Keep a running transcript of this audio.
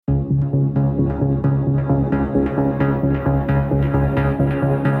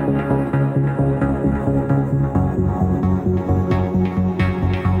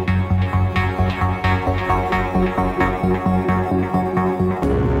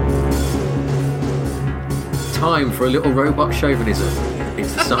time for a little robot chauvinism.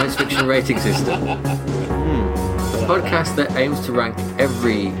 It's the science fiction rating system. A podcast that aims to rank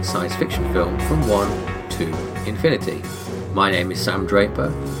every science fiction film from 1 to infinity. My name is Sam Draper.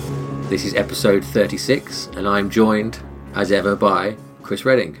 This is episode 36, and I'm joined, as ever, by Chris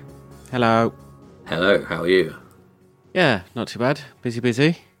Redding. Hello. Hello, how are you? Yeah, not too bad.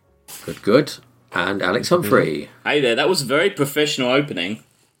 Busy. Good. And Alex Humphrey. Hey there, that was a very professional opening.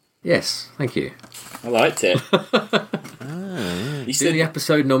 Yes, thank you. I liked it. You said the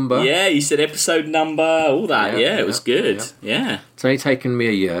episode number. Yeah, you said episode number, all that. Yeah, it was good. Yeah. It's only taken me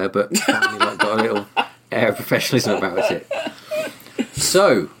a year, but finally got a little air of professionalism about it.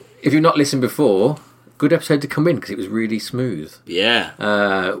 So, if you've not listened before, good episode to come in because it was really smooth.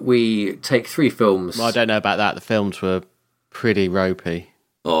 Yeah. We take 3 films. Well, I don't know about that. The films were pretty ropey.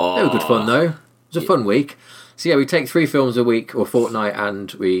 Oh. They were good fun though. It was a fun week. So yeah, we take 3 films a week or fortnight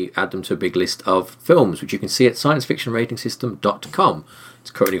and we add them to a big list of films, which you can see at sciencefictionratingsystem.com. It's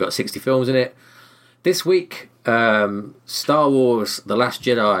currently got 60 films in it. This week, Star Wars The Last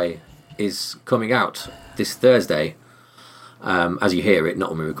Jedi is coming out this Thursday, as you hear it, not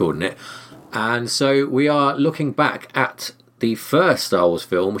when we're recording it. And so we are looking back at the first Star Wars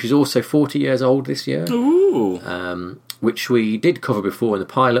film, which is also 40 years old this year. Ooh. Which we did cover before in the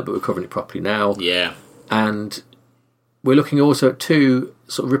pilot, but we're covering it properly now. Yeah. And we're looking also at 2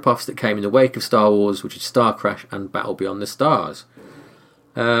 sort of rip-offs that came in the wake of Star Wars, which is Starcrash and Battle Beyond the Stars.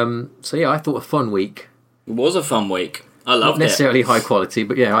 So yeah, I thought a fun week. It was a fun week. I loved it. Not necessarily high quality,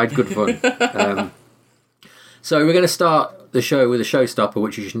 but yeah, I had good fun. So we're going to start the show with a showstopper,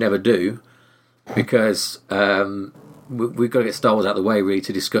 which you should never do, because we've got to get Star Wars out of the way, really,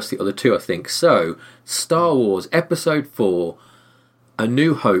 to discuss the other 2, I think. So, Star Wars Episode 4, A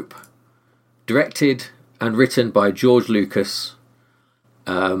New Hope, directed and written by George Lucas.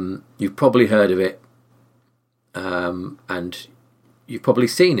 You've probably heard of it, and you've probably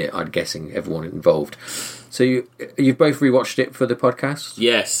seen it, I'm guessing, everyone involved. So you've both rewatched it for the podcast?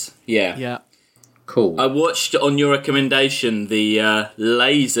 Yes, yeah. Yeah. Cool. I watched, on your recommendation, the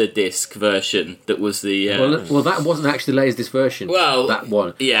Laserdisc version that was the... Well, that wasn't actually the Laserdisc version. Well, that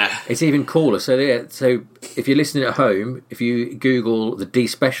one. Yeah. It's even cooler. So if you're listening at home, if you Google the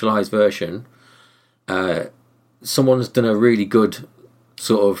despecialized version, someone's done a really good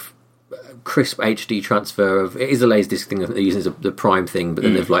sort of crisp HD transfer of... It is a Laserdisc thing that they're using as the prime thing, but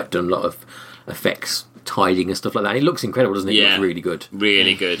then they've done a lot of effects, tidying and stuff like that. And it looks incredible, doesn't it? Yeah. It looks really good.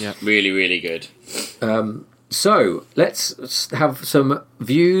 Really good. Yeah. Really, really good. So, let's have some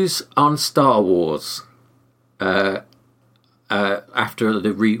views on Star Wars after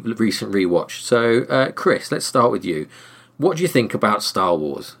the recent rewatch. So, Chris, let's start with you. What do you think about Star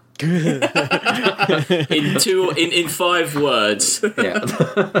Wars? In 5 words. Yeah.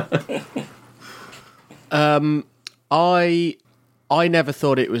 I never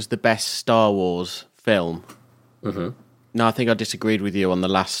thought it was the best Star Wars film. Mm-hmm. No, I think I disagreed with you on the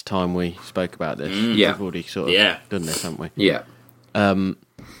last time we spoke about this. Yeah. We've already sort of done this, haven't we? Yeah. And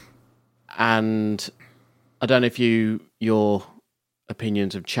I don't know if your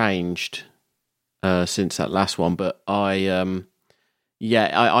opinions have changed since that last one, but I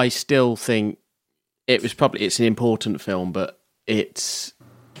still think it's an important film, but it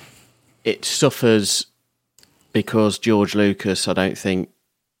suffers because George Lucas, I don't think,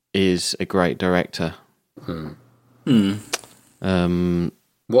 is a great director.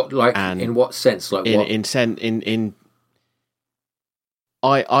 What, like, in what sense? Like, what?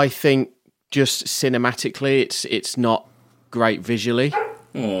 I think just cinematically, it's not great visually.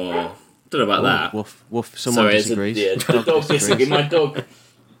 Oh, don't know about that. Woof. Someone disagrees. The dog disagrees.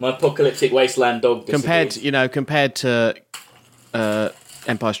 My apocalyptic wasteland dog disagrees. Compared to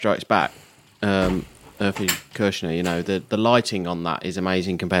Empire Strikes Back, Earthly Kirshner, the lighting on that is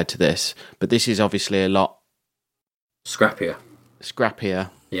amazing compared to this, but this is obviously a lot Scrappier.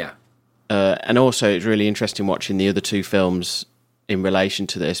 Yeah. And also it's really interesting watching the other 2 films in relation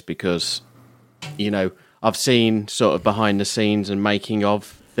to this because, I've seen sort of behind the scenes and making of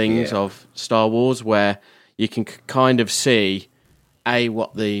things of Star Wars where you can kind of see,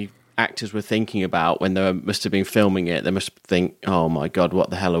 what the actors were thinking about when they must have been filming it. They must think, oh my God, what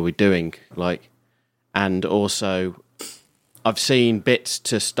the hell are we doing? And also... I've seen bits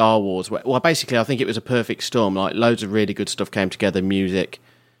to Star Wars where, basically, I think it was a perfect storm. Like, loads of really good stuff came together: music,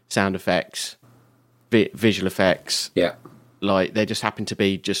 sound effects, visual effects. Yeah, like there just happened to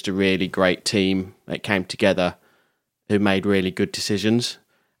be just a really great team that came together who made really good decisions.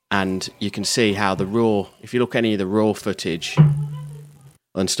 And you can see how if you look at any of the raw footage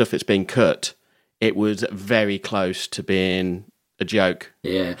and stuff that's been cut, it was very close to being a joke.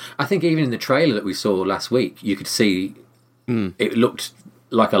 Yeah, I think even in the trailer that we saw last week, you could see it looked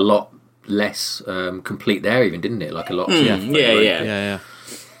like a lot less complete there, even, didn't it? Like a lot. Yeah.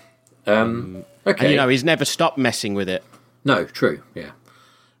 Okay. And, he's never stopped messing with it. No, true. Yeah.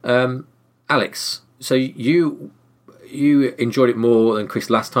 Alex, so you enjoyed it more than Chris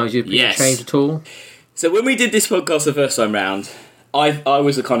last time. Did you change at all? So when we did this podcast the first time round, I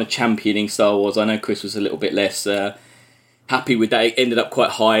was the kind of championing Star Wars. I know Chris was a little bit less happy with that. It ended up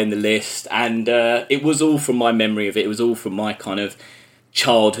quite high in the list, and it was all from my memory of it. It was all from my kind of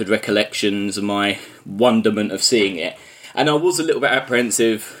childhood recollections and my wonderment of seeing it. And I was a little bit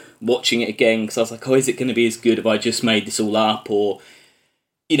apprehensive watching it again, because I was like, is it going to be as good if I just made this all up, or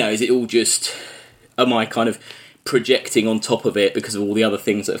is it all just, am I kind of projecting on top of it because of all the other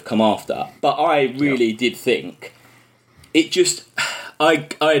things that have come after? But I really did think it just, I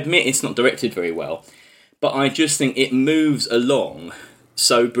admit it's not directed very well, but I just think it moves along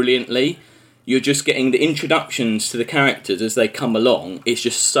so brilliantly. You're just getting the introductions to the characters as they come along. It's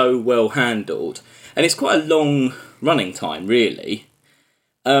just so well handled, and it's quite a long running time, really.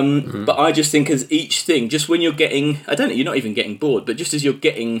 But I just think as each thing, just when you're getting, you're not even getting bored, but just as you're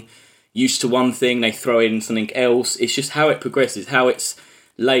getting used to one thing, they throw in something else. It's just how it progresses, how it's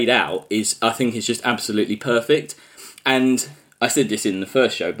laid out I think is just absolutely perfect. And I said this in the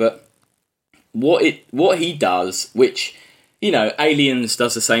first show, but what he does, which, Aliens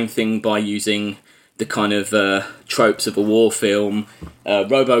does the same thing by using the kind of tropes of a war film.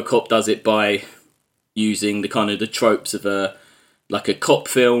 RoboCop does it by using the kind of the tropes of a cop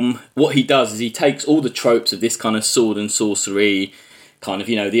film. What he does is he takes all the tropes of this kind of sword and sorcery, kind of,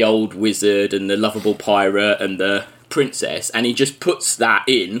 the old wizard and the lovable pirate and the princess, and he just puts that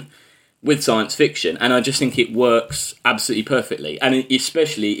in with science fiction, and I just think it works absolutely perfectly. And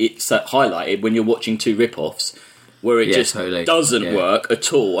especially it's highlighted when you're watching two rip-offs where it doesn't work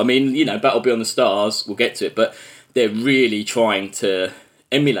at all. I mean, Battle Beyond the Stars, we'll get to it, but they're really trying to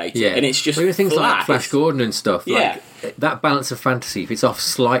emulate it, and it's just even things flat. like Flash Gordon and stuff. Like, that balance of fantasy, if it's off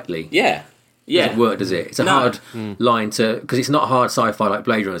slightly, doesn't work, does it? It's a hard line to, because it's not hard sci-fi like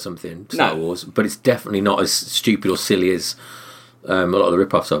Blade Runner or something, Star Wars, but it's definitely not as stupid or silly as a lot of the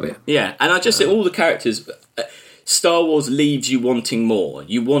rip-offs of it. Yeah, and I just think all the characters, Star Wars leaves you wanting more.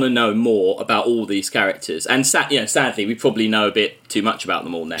 You want to know more about all these characters, and sadly, we probably know a bit too much about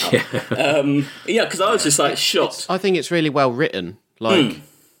them all now. Because I was just shocked. I think it's really well written.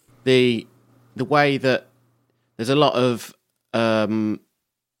 The way that there's a lot of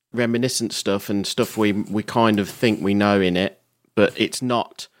reminiscent stuff and stuff we kind of think we know in it, but it's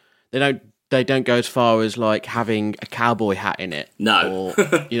not. They don't go as far as having a cowboy hat in it. No,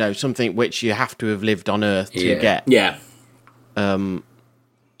 or something which you have to have lived on Earth to get. Yeah.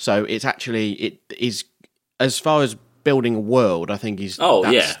 So it's actually, it is, as far as building a world, I think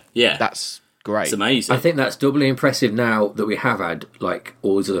that's great. It's amazing. I think that's doubly impressive now that we have had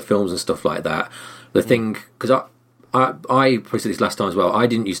all these other films and stuff like that. The thing, because I probably said this last time as well, I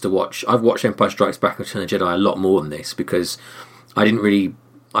didn't used to watch, I've watched Empire Strikes Back and Return of the Jedi a lot more than this, because I didn't really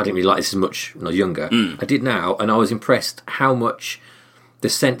like this as much when I was younger. I did now, and I was impressed how much the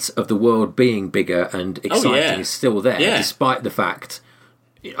sense of the world being bigger and exciting is still there, despite the fact,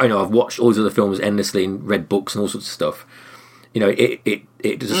 I've watched all these other films endlessly and read books and all sorts of stuff.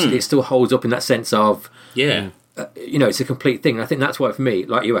 It still holds up in that sense of it's a complete thing. And I think that's why for me,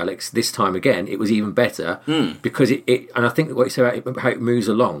 like you, Alex, this time again, it was even better because it and I think that what you say about how it moves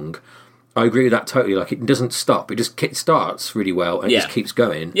along, I agree with that totally. It doesn't stop. It just starts really well and it just keeps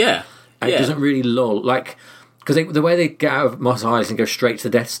going. Yeah. And it doesn't really lull. Because the way they get out of Mos Eisley and go straight to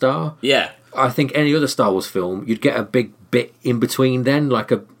the Death Star. Yeah. I think any other Star Wars film, you'd get a big bit in between then,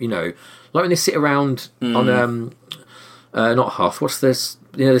 like when they sit around on not Hoth. What's this?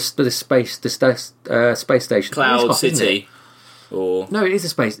 The space station. Cloud Hoth, City. Or no, it is a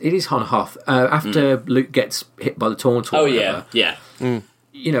space. It is on Hoth. After Luke gets hit by the Tauntaur. Oh yeah. And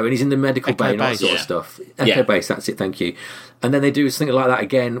he's in the medical bay and all that sort of stuff. Echo Base, that's it, thank you. And then they do something like that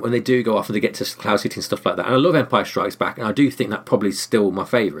again when they do go off and they get to Cloud City and stuff like that. And I love Empire Strikes Back, and I do think that probably is still my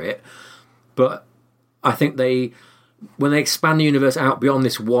favourite. But I think when they expand the universe out beyond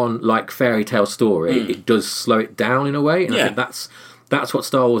this one fairy tale story, it does slow it down in a way. And I think that's what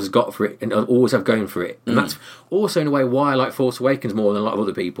Star Wars has got for it and always have going for it. And that's also in a way why I like Force Awakens more than a lot of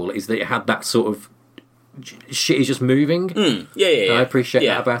other people, is that it had that sort of shit is just moving. I appreciate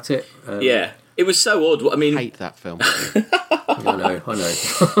that about it. It was so odd. I mean, I hate that film. I know.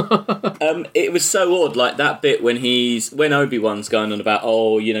 It was so odd, that bit when Obi-Wan's going on about,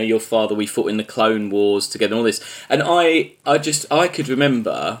 your father, we fought in the Clone Wars together and all this. And I could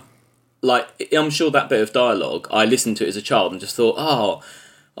remember like, I'm sure that bit of dialogue, I listened to it as a child and just thought, oh,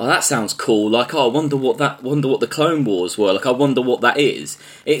 that sounds cool. Like, I wonder what the Clone Wars were. Like, I wonder what that is.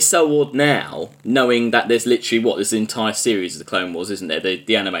 It's so odd now, knowing that there's literally, this entire series of the Clone Wars, isn't there?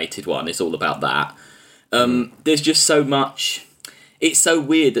 The animated one, it's all about that. There's just so much... It's so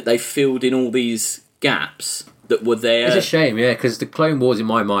weird that they filled in all these gaps that were there. It's a shame, yeah, because the Clone Wars, in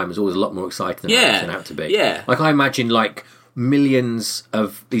my mind, was always a lot more exciting than it turned out to be. Yeah. Like, I imagine, like, millions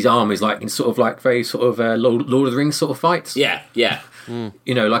of these armies, like, in sort of, like, very sort of Lord of the Rings sort of fights. Yeah.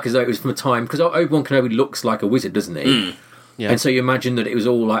 You know, like, as though it was from a time... Because Obi-Wan Kenobi looks like a wizard, doesn't he? Yeah. And so you imagine that it was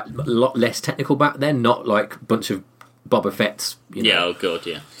all, like, a lot less technical back then, not, like, a bunch of Boba Fett's, you know... Yeah, oh god,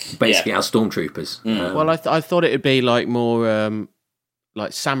 yeah. Basically our stormtroopers. Well, I thought it would be, like, more,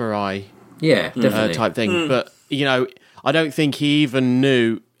 like, samurai... Yeah, definitely. Type thing. But, you know, I don't think he even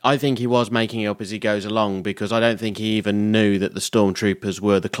knew... I think he was making it up as he goes along, because I don't think he even knew that the stormtroopers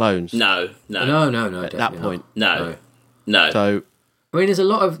were the clones. No. At that point. No. So... I mean, there's a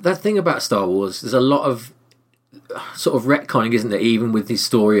lot of... That thing about Star Wars, there's a lot of sort of retconning, isn't there? Even with his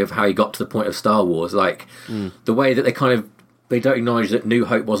story of how he got to the point of Star Wars. Like, the way that they kind of... They don't acknowledge that New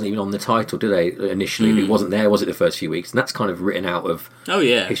Hope wasn't even on the title, do they, initially? It wasn't there, was it, the first few weeks? And that's kind of written out of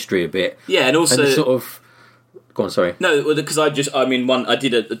history a bit. Yeah, and also... And sort of... Go on, sorry. No, because I did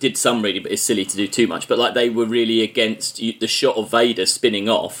some reading, but it's silly to do too much. But, like, they were really against the shot of Vader spinning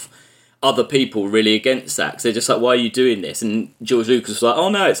off. Other people really against that, because they're just like, why are you doing this? And George Lucas was like, oh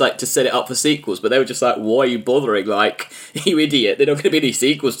no, it's like to set it up for sequels. But they were just like, why are you bothering? Like, you idiot, there are not going to be any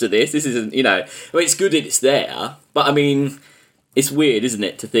sequels to this. This isn't, you know... I mean, it's good that it's there, but I mean... It's weird, isn't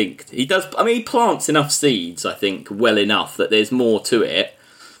it, to think... He does... I mean, he plants enough seeds, I think, well enough that there's more to it.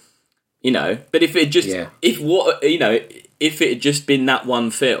 You know? But if it just... Yeah. If it had just been that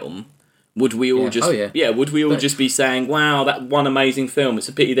one film, would we all just... would we all just be saying, wow, that one amazing film, it's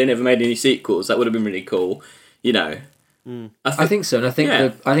a pity they never made any sequels, that would have been really cool, you know? I think so, and I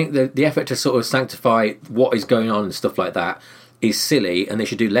think the effort to sort of sanctify what is going on and stuff like that is silly, and they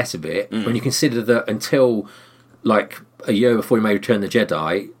should do less of it. When you consider that until, like... a year before he made Return of the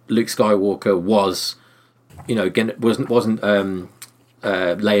Jedi, Luke Skywalker was, you know, again, wasn't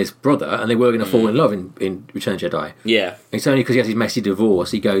Leia's brother, and they were going to fall in love in Return of the Jedi. Yeah. It's only because he has his messy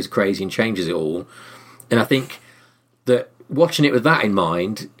divorce, he goes crazy and changes it all. And I think that watching it with that in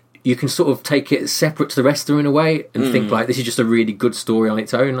mind, you can sort of take it separate to the rest of them in a way, and think, like, this is just a really good story on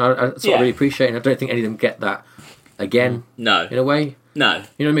its own. I sort of really appreciate it, and I don't think any of them get that again, No. in a way. No.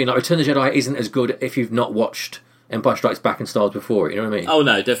 You know what I mean? Like, Return of the Jedi isn't as good if you've not watched Empire Strikes Back and Star Wars before it, you know what I mean? Oh,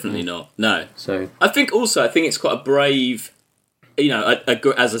 no, definitely not. No. So I think it's quite a brave... You know,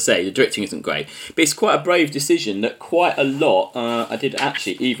 as I say, the directing isn't great, but it's quite a brave decision that quite a lot... I did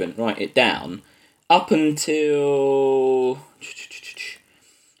actually even write it down. Up until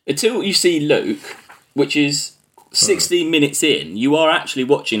you see Luke, which is 16 minutes in, you are actually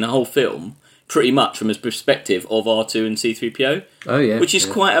watching the whole film pretty much from his perspective of R2 and C-3PO. Oh, yeah. Which is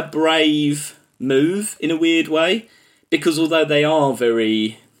quite a brave... move in a weird way, because although they are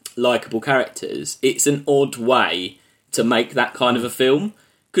very likeable characters, it's an odd way to make that kind of a film,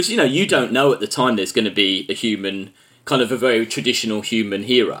 because, you know, you don't know at the time there's going to be a human, kind of a very traditional human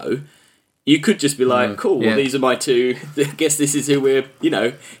hero. You could just be like, cool, well, these are my two, I guess this is who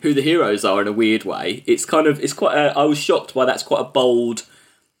the heroes are in a weird way. It's quite I was shocked by that's quite a bold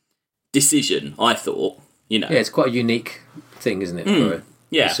decision, I thought, you know. Yeah, it's quite a unique thing, isn't it, for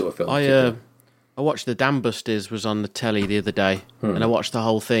this sort of film. I watched the Dam Busters was on the telly the other day, and I watched the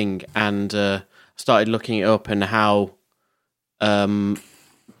whole thing, and started looking it up and how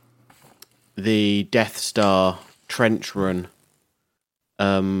the Death Star trench run.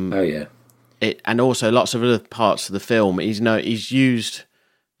 And also lots of other parts of the film. He's used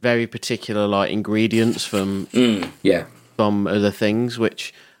very particular like ingredients from other things,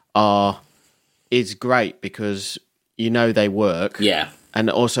 which is great because you know they work. Yeah. And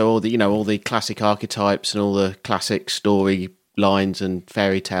also all the classic archetypes and all the classic story lines and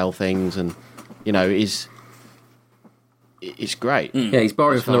fairy tale things, and it's great. Yeah, he's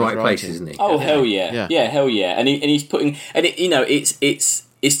borrowing from the right places, isn't he? Oh, hell yeah. Yeah, hell yeah. And he's putting, and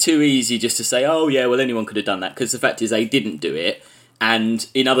it's too easy just to say, oh yeah, well anyone could have done that, because the fact is they didn't do it, and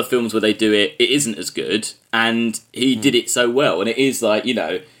in other films where they do it, it isn't as good, and he did it so well, and it is like,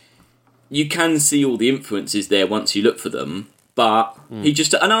 you can see all the influences there once you look for them. But he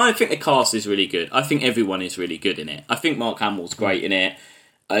just... And I think the cast is really good. I think everyone is really good in it. I think Mark Hamill's great in it.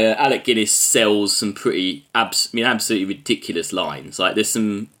 Alec Guinness sells some pretty... absolutely ridiculous lines. Like, there's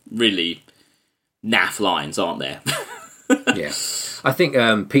some really naff lines, aren't there? Yeah. I think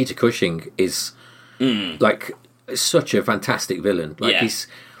Peter Cushing is, like, such a fantastic villain. Like,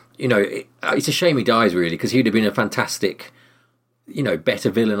 it's a shame he dies, really, because he'd have been a fantastic, better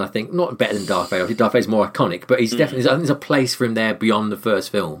villain, I think. Not better than Darth Vader. Darth Vader's more iconic, but he's definitely, I think there's a place for him there beyond the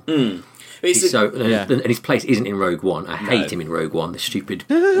first film. And his place isn't in Rogue One. I hate him in Rogue One, the stupid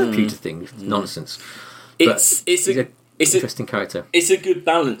computer thing. Nonsense. It's an interesting character. It's a good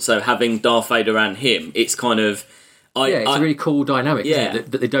balance, though, having Darth Vader and him. It's kind of... it's a really cool dynamic, isn't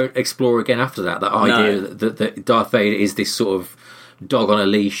it? That they don't explore again after that. That idea that Darth Vader is this sort of dog on a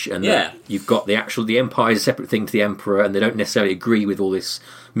leash, and that you've got the Empire is a separate thing to the Emperor, and they don't necessarily agree with all this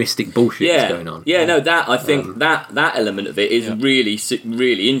mystic bullshit that's going on. I think that element of it is really,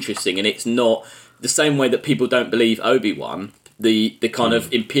 really interesting, and it's not the same way that people don't believe Obi-Wan. The kind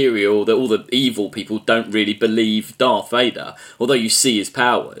of Imperial, all the evil people don't really believe Darth Vader, although you see his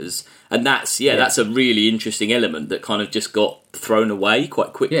powers. And that's a really interesting element that kind of just got thrown away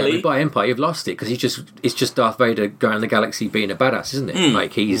quite quickly. Yeah, by Empire you've lost it, because it's just Darth Vader going around the galaxy being a badass, isn't it?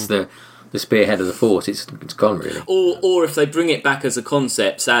 Like he's the spearhead of the Force. It's gone, really. Or if they bring it back as a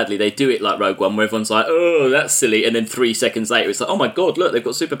concept, sadly they do it like Rogue One, where everyone's like, "Oh, that's silly," and then 3 seconds later it's like, "Oh my god, look, they've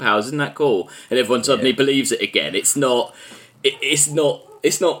got superpowers! Isn't that cool?" And everyone suddenly believes it again. It's not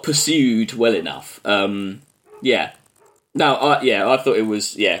pursued well enough. No, I thought it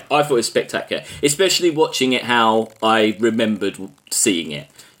was spectacular, especially watching it how I remembered seeing it.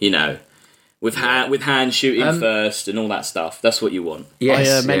 With Han shooting first and all that stuff. That's what you want.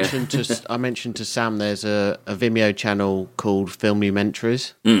 Yes, I mentioned to Sam there's a Vimeo channel called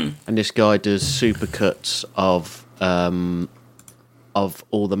Filmumentries, and this guy does supercuts of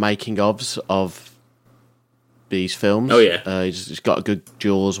all the making ofs of these films. Oh yeah, he's got a good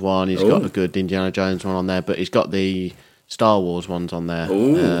Jaws one. He's got a good Indiana Jones one on there, but he's got the Star Wars ones on there.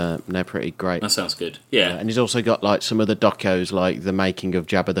 And they're pretty great. That sounds good. Yeah. And he's also got like some other docos, like the making of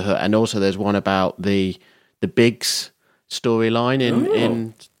Jabba the Hutt, and also there's one about the Biggs storyline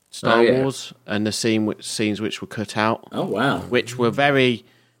in Star Wars, and the scenes which were cut out. Oh wow! Which were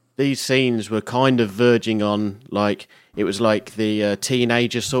these scenes were kind of verging on, like, it was like the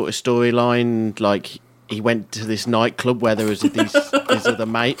teenager sort of storyline. Like he went to this nightclub where there was these other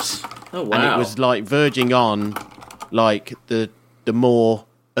mates. Oh wow! And it was like verging on, like the more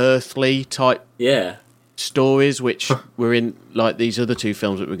earthly type stories, which were in like these other two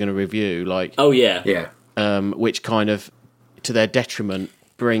films that we're going to review, like which kind of, to their detriment,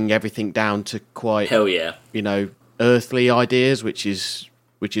 bring everything down to quite earthly ideas, which is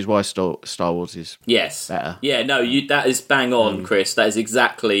why Star Wars is better. That is bang on, Chris. That is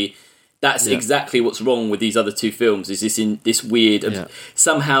exactly what's wrong with these other two films. Is this weird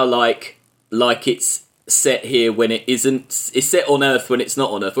somehow like it's set here when it isn't. It's set on Earth when it's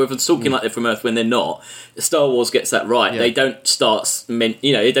not on Earth. Or everyone's talking like they're from Earth when they're not. Star Wars gets that right. They don't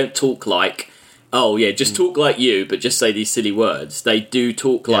they don't talk like, talk like you, but just say these silly words. They do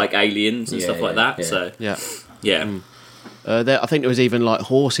talk like aliens and stuff like that. Yeah. So I think there was even like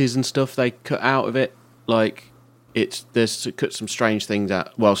horses and stuff they cut out of it. Like there's cut some strange things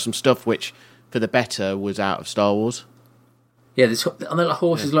out. Well, some stuff which for the better was out of Star Wars. Yeah, and then like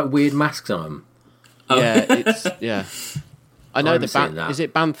horses like weird masks on them. I know is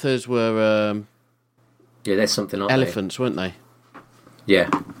it Banthas were there's something like elephants, weren't they? Yeah.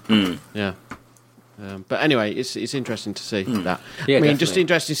 Yeah. But anyway, it's interesting to see that. Yeah, I mean, definitely. just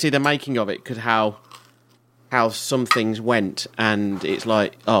interesting to see the making of it, because how some things went, and it's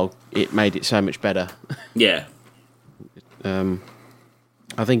like, it made it so much better. Yeah. I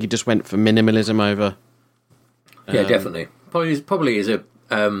think he just went for minimalism over. Yeah, definitely. Probably is a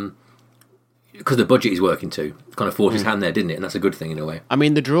because the budget he's working to kind of forced his hand there, didn't it? And that's a good thing in a way. I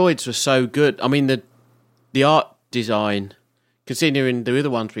mean, the droids were so good. I mean, the art design, considering the other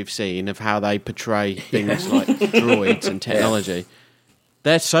ones we've seen of how they portray things like droids and technology,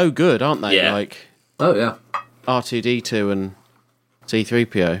 they're so good, aren't they? Yeah. Like, R2-D2 and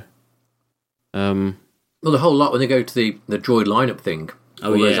C-3PO. Well, the whole lot when they go to the droid lineup thing.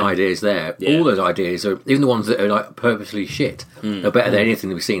 All those ideas there. Yeah. All those ideas are, even the ones that are like purposely shit, are better than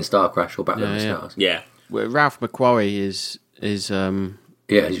anything that we see in Starcrash or Battle of the Stars. Yeah. Well, Ralph McQuarrie is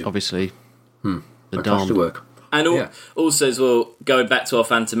obviously the Don. Work. And also as well, going back to our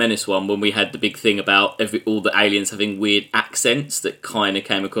Phantom Menace one, when we had the big thing about all the aliens having weird accents that kind of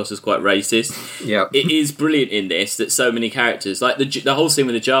came across as quite racist. Yeah. It is brilliant in this that so many characters, like the whole scene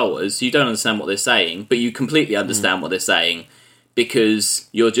with the Jawas, you don't understand what they're saying, but you completely understand what they're saying, because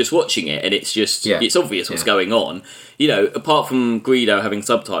you're just watching it and it's just it's obvious what's going on. Apart from Greedo having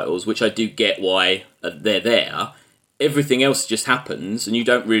subtitles, which I do get why they're there, everything else just happens and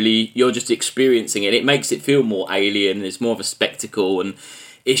you're just experiencing it. It makes it feel more alien, it's more of a spectacle, and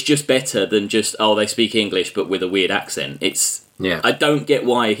it's just better than just they speak English but with a weird accent. It's Yeah. I don't get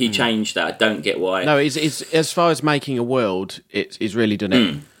why he changed that. I don't get why. No, it's as far as making a world, he's really done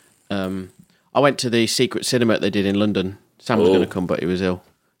it. I went to the secret cinema they did in London. Sam was going to come, but he was ill.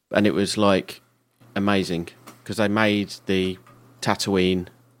 And it was, like, amazing. Because they made the Tatooine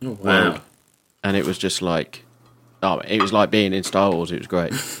world. And it was just like... Oh, it was like being in Star Wars. It was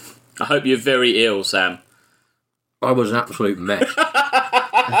great. I hope you're very ill, Sam. I was an absolute mess.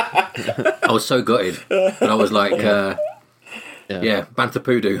 I was so gutted. And I was like, Bantha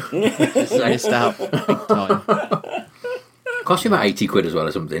Poodoo. Missed out big time. Cost you about 80 quid as well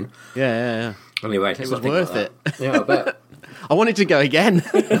or something. Yeah. Anyway, it was worth it. Yeah, I bet. I wanted to go again.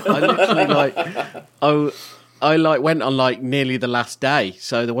 I literally I went on like nearly the last day,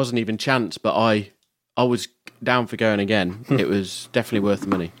 so there wasn't even chance. But I was down for going again. It was definitely worth the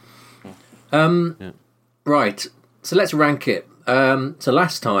money. Right, so let's rank it. So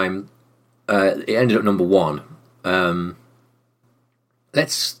last time it ended up number 1.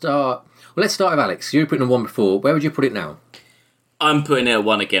 Let's start with Alex. You put number 1 before. Where would you put it now? I'm putting it at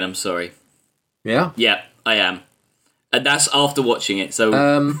 1 again. I'm sorry. Yeah. Yeah, I am. And that's after watching it. So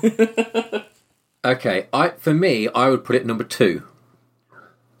okay, for me, I would put it number 2.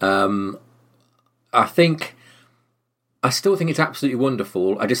 I still think it's absolutely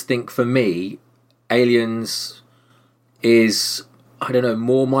wonderful. I just think for me, Aliens is, I don't know,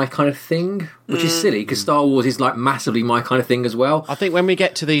 more my kind of thing, which is silly because Star Wars is like massively my kind of thing as well. I think when we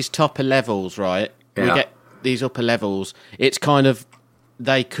get to these topper levels, right? We get these upper levels, it's kind of,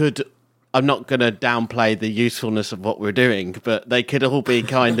 they could, I'm not going to downplay the usefulness of what we're doing, but they could all be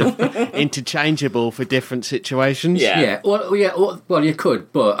kind of interchangeable for different situations. Yeah. Well, you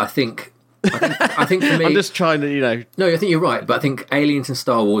could, but I think for me... I'm just trying to, No, I think you're right, but I think Aliens and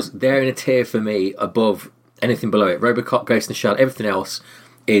Star Wars, they're in a tier for me above anything below it. RoboCop, Ghost in the Shell, everything else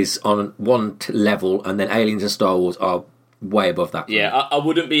is on one level, and then Aliens and Star Wars are way above that. Yeah, I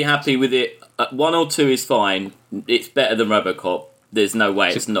wouldn't be happy with it. 1 or 2 is fine. It's better than RoboCop. There's no way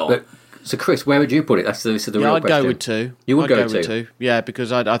it's not. So, Chris, where would you put it? That's the real question. I'd go with 2. You would go with 2? Yeah,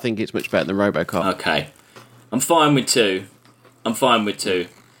 because I think it's much better than RoboCop. Okay. I'm fine with 2.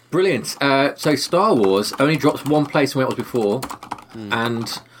 Brilliant. So Star Wars only drops 1 place from where it was before,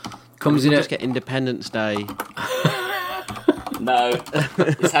 and comes in just get Independence Day. No,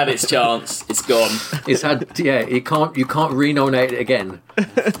 it's had its chance. It's gone. It's had. Yeah, you can't re-nominate it again.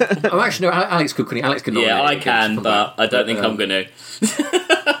 Actually, no. Alex could. Alex could nominate. Yeah, I it can, but I don't think I'm going to.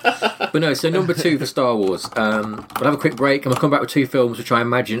 But no. So number 2 for Star Wars. We'll have a quick break, and we'll come back with 2 films, which I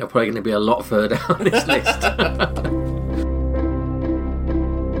imagine are probably going to be a lot further down this list.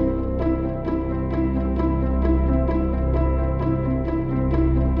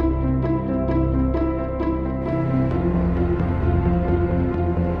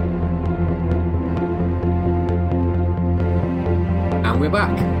 We're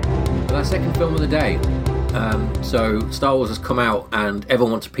back with our second film of the day. So Star Wars has come out and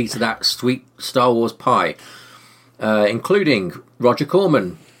everyone wants a piece of that sweet Star Wars pie, including Roger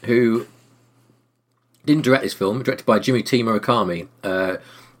Corman, who didn't direct this film, directed by Jimmy T. Murakami.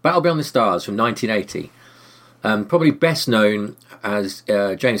 Battle Beyond the Stars from 1980. Probably best known as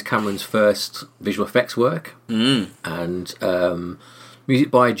James Cameron's first visual effects work. And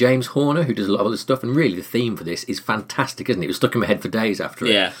music by James Horner, who does a lot of other stuff, and really the theme for this is fantastic, isn't it? It was stuck in my head for days after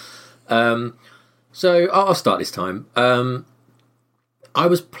it. Yeah. So I'll start this time. I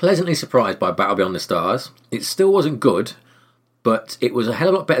was pleasantly surprised by Battle Beyond the Stars. It still wasn't good, but it was a hell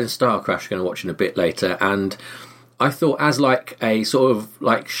of a lot better than Starcrash, we're going to watch in a bit later, and I thought as like a sort of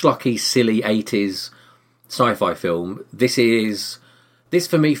like schlocky, silly 80s sci-fi film, this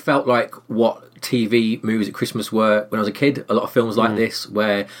for me felt like what TV movies at Christmas were when I was a kid. A lot of films like this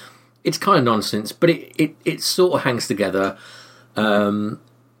where it's kind of nonsense, but it sort of hangs together, and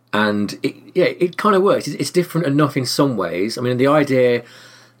it kind of works. It's different enough in some ways. I mean, the idea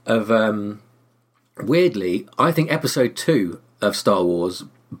of weirdly, I think Episode 2 of Star Wars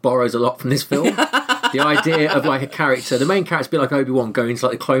borrows a lot from this film. The idea of like a character, the main character, be like Obi-Wan, going to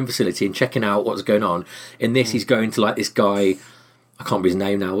like the clone facility and checking out what's going on. In this, he's going to like this guy. I can't remember his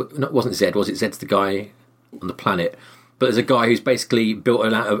name now. It wasn't Zed, was it? Zed's the guy on the planet. But there's a guy who's basically built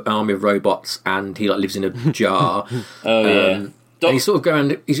an army of robots, and he like lives in a jar. And he's sort of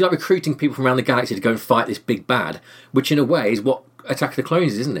going. He's like recruiting people from around the galaxy to go and fight this big bad, which in a way is what Attack of the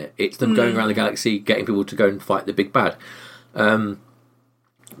Clones is, isn't it? It's them going around the galaxy, getting people to go and fight the big bad.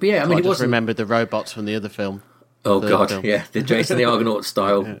 But yeah, I mean, I just remembered the robots from the other film. Oh God, film. Yeah, the Jason the Argonaut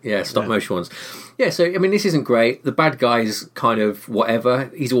style, stop motion ones. Yeah, so I mean, this isn't great. The bad guy's kind of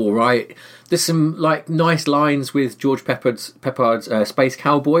whatever. He's all right. There's some like nice lines with George Peppard's Space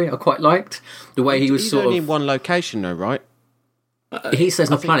Cowboy. I quite liked the way he was he's sort only of in one location, though, right? he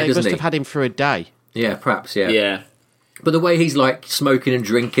says on the planet, doesn't he? They must have had him for a day. Yeah, perhaps, yeah. Yeah. But the way he's like smoking and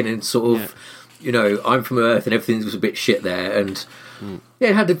drinking and sort of, I'm from Earth and everything was a bit shit there, and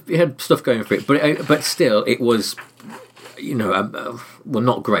it had stuff going for it. But still, it was, well,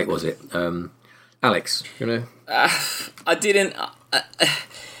 not great, was it? Alex, I didn't.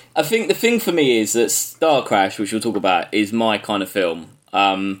 I think the thing for me is that Starcrash, which we'll talk about, is my kind of film.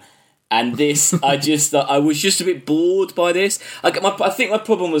 And this, I was just a bit bored by this. I think my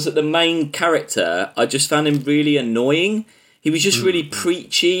problem was that the main character, I just found him really annoying. He was just really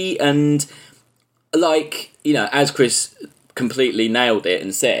preachy and, as Chris completely nailed it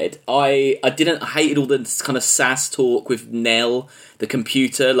and said, I hated all this kind of sass talk with Nell, the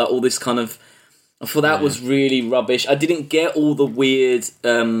computer, like all this kind of. I thought that was really rubbish. I didn't get all the weird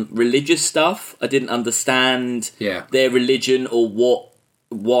religious stuff. I didn't understand their religion or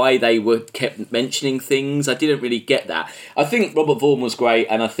why they kept mentioning things. I didn't really get that. I think Robert Vaughn was great,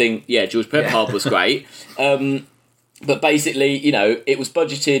 and I think George Peppard was great. But basically, it was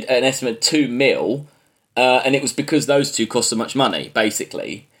budgeted at an estimate of $2 million, and it was because those two cost so much money,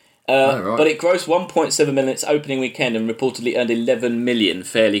 basically. Right. But it grossed 1.7 million its opening weekend and reportedly earned 11 million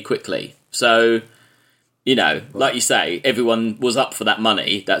fairly quickly. So, like you say, everyone was up for that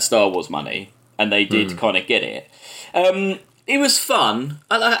money, that Star Wars money, and they did kind of get it. It was fun.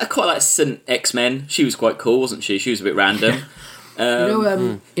 I quite liked X-Men. She was quite cool, wasn't she? She was a bit random.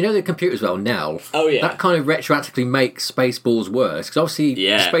 The computer as well, Nell. Oh, yeah. That kind of retroactively makes Spaceballs worse, because obviously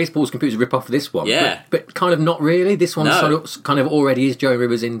Spaceballs computer's a rip-off of this one. Yeah. But kind of not really. This one kind of already is Joan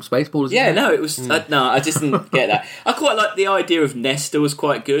Rivers in Spaceballs. Yeah, no, it was... I just didn't get that. I quite liked the idea of Nesta was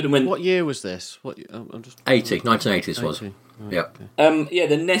quite good. And what year was this? 1980s was. Yep. Okay.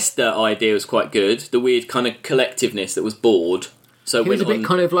 The Nesta idea was quite good. The weird kind of collectiveness that was bored. So he was a bit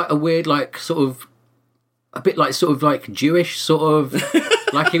kind of like a weird, like, sort of... A bit like sort of like Jewish, sort of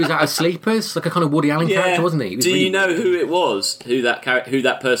like he was out of Sleepers, like a kind of Woody Allen character, wasn't he? Do you know who it was? Who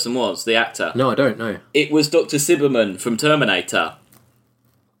that person was? The actor? No, I don't know. It was Dr. Silberman from Terminator.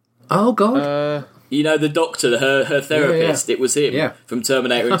 Oh God! The doctor, her therapist. Yeah. It was him from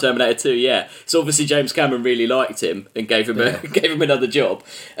Terminator and Terminator 2. Yeah. So obviously James Cameron really liked him and gave him another job.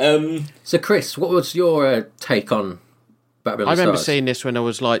 So Chris, what was your take on Batman? I remember seeing this when I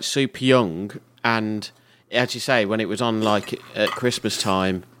was like super young and. As you say, when it was on like at Christmas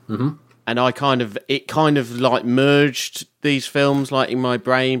time, and it kind of like merged these films like in my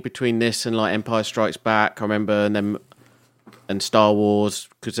brain between this and like Empire Strikes Back. I remember and Star Wars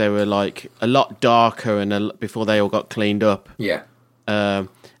because they were like a lot darker and before they all got cleaned up. Yeah, and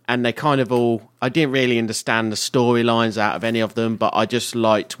they kind of all. I didn't really understand the storylines out of any of them, but I just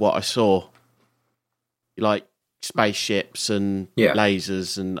liked what I saw, like spaceships and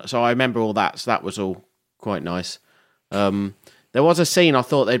lasers, and so I remember all that. So that was all. Quite nice. There was a scene I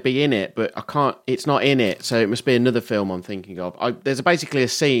thought they'd be in it, but I can't. It's not in it, so it must be another film I'm thinking of. There's basically a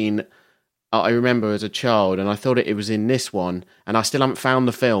scene I remember as a child, and I thought it was in this one, and I still haven't found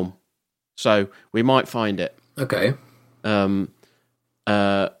the film, so we might find it. Okay. I'll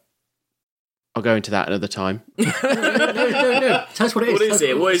go into that another time. No. Tell us what it is. What is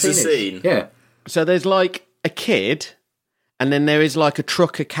it? What is the scene? Yeah. So there's like a kid, and then there is like a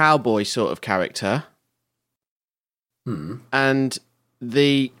trucker cowboy sort of character. And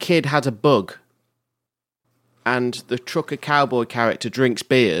the kid has a bug, and the trucker cowboy character drinks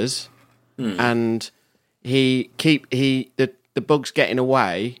beers, and the bug's getting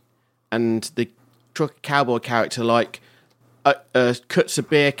away, and the trucker cowboy character like cuts a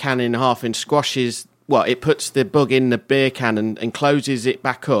beer can in half and squashes. Well, it puts the bug in the beer can and closes it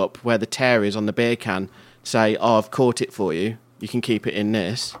back up where the tear is on the beer can. Say, I've caught it for you. You can keep it in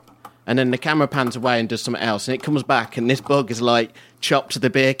this. And then the camera pans away and does something else, and it comes back, and this bug is like chopped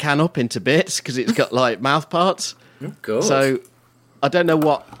the beer can up into bits because it's got like mouth parts. Oh, God. So I don't know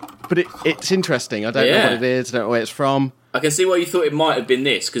what, but it's interesting. I don't know what it is. I don't know where it's from. I can see why you thought it might have been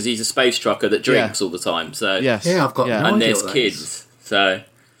this because he's a space trucker that drinks all the time. So yes, I've got no idea. And there's kids. So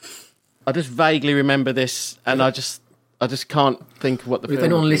I just vaguely remember this, and I just can't think of what the. If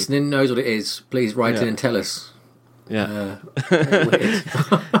anyone listening knows what it is, please write in and tell us. Yeah.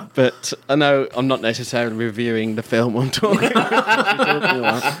 But I know I'm not necessarily reviewing the film I'm talking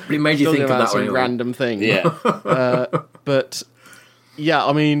about. But it made you think about some random thing. Yeah. But yeah,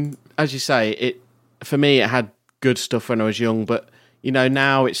 I mean, as you say, for me it had good stuff when I was young, but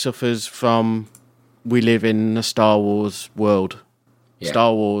now it suffers from we live in a Star Wars world. Yeah.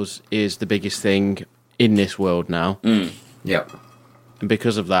 Star Wars is the biggest thing in this world now. Yep. And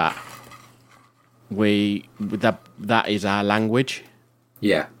because of that, that is our language.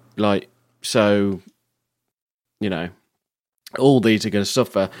 Yeah. Like, so, all these are going to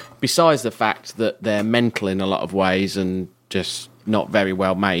suffer. Besides the fact that they're mental in a lot of ways and just not very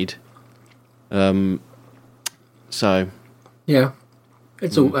well made. So, yeah,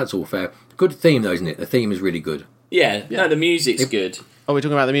 that's all fair. Good theme though, isn't it? The theme is really good. Yeah. No, the music's good. Oh, we're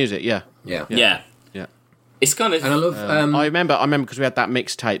talking about the music, yeah. It's kind of, and I love. I remember because we had that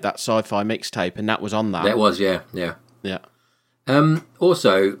mixtape, that sci-fi mixtape, and that was on that. That was, yeah.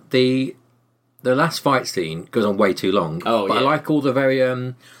 Also, the last fight scene goes on way too long. Oh, but yeah. I like all the very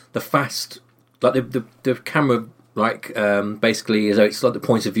the fast, like the camera, like basically as though it's like the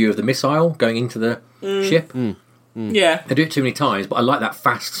point of view of the missile going into the ship. Yeah, I do it too many times, but I like that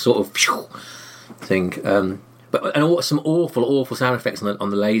fast sort of thing. And some awful sound effects on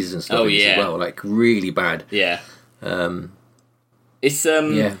the lasers and stuff. Oh, as well, like really bad. Yeah. It's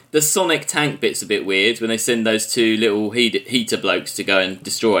the Sonic tank bit's a bit weird when they send those two little heater blokes to go and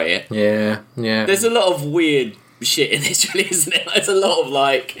destroy it. Yeah. There's a lot of weird shit in this, really, isn't it? There's a lot of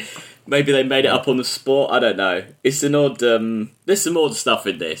like maybe they made it up on the spot. I don't know. It's an odd. There's some odd stuff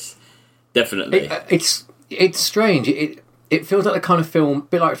in this. Definitely. It's strange. It feels like the kind of film, a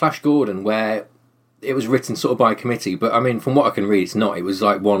bit like Flash Gordon, where it was written sort of by a committee, but I mean, from what I can read, it's not. It was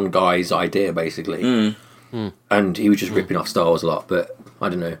like one guy's idea, basically. And he was just ripping off Star Wars a lot, but I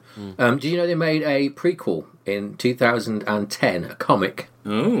don't know. Did you know they made a prequel in 2010, a comic,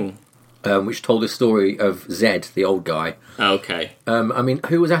 which told the story of Zed, the old guy. Okay. I mean,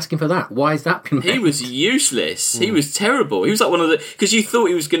 who was asking for that? Why has that been made? He was useless. He was terrible. He was like one of the... Because you thought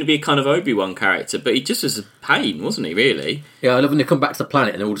he was going to be a kind of Obi-Wan character, but he just was a pain, wasn't he, really? Yeah, I love when they come back to the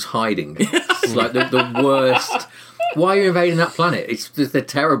planet and they're all just hiding. It's like the worst... Why are you invading that planet? They're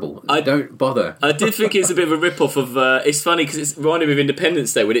terrible. Don't bother. I did think it's a bit of a rip-off of... it's funny because it's reminding me of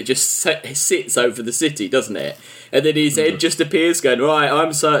Independence Day when it just sits over the city, doesn't it? And then his head just appears going, right,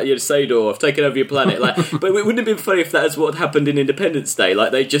 I'm Sador, I've taken over your planet. Like, but it wouldn't have been funny if that was what happened in Independence Day.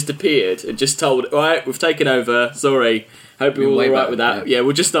 Like, they just appeared and just told, right, we've taken over, sorry, hope you're all right with that. Yeah,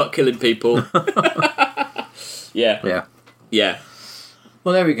 we'll just start killing people. Yeah.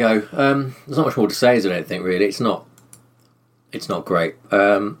 Well, there we go. There's not much more to say, is there, anything, really? It's not great.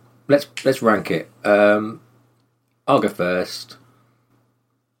 Let's rank it. I'll go first.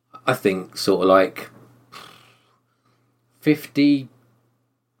 I think sort of like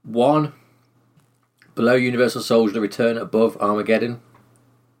 51. Below Universal Soldier: The Return, above Armageddon.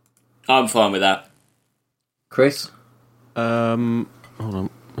 I'm fine with that. Chris? Hold on.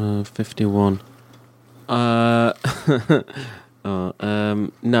 51. No.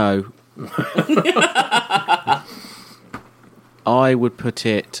 I would put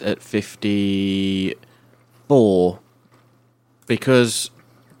it at 54 because...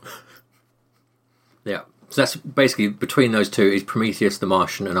 Yeah. So that's basically, between those two, is Prometheus, The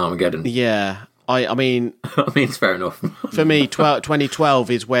Martian and Armageddon. Yeah. I mean... I mean, it's fair enough. For me,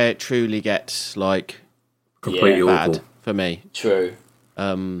 2012 is where it truly gets, like... completely bad awful. For me. True.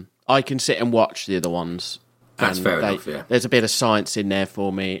 I can sit and watch the other ones. That's fair enough, yeah. There's a bit of science in there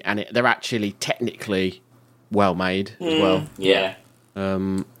for me, and they're actually technically well made as well. Yeah.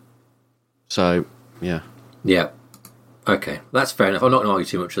 So, yeah. Yeah. Okay, that's fair enough. I'm not going to argue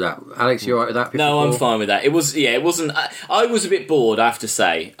too much with that. Alex, you alright with that? 54? No, I'm fine with that. It wasn't... I was a bit bored, I have to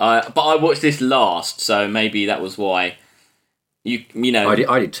say. But I watched this last, so maybe that was why. You know...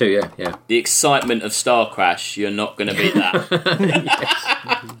 I did too, yeah. The excitement of Starcrash, you're not going to beat that.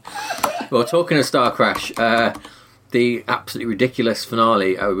 Well, talking of Starcrash, the absolutely ridiculous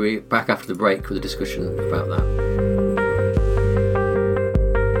finale, we'll be back after the break with a discussion about that.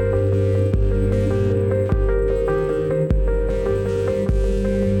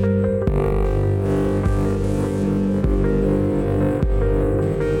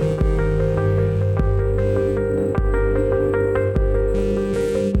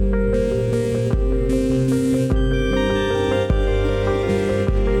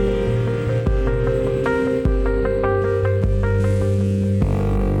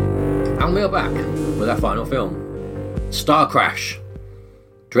 Back with our final film, Starcrash,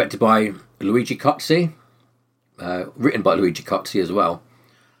 directed by Luigi Cozzi, written by Luigi Cozzi as well.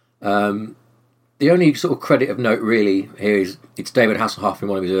 The only sort of credit of note really here is it's David Hasselhoff in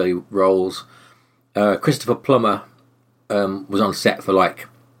one of his early roles. Christopher Plummer was on set for like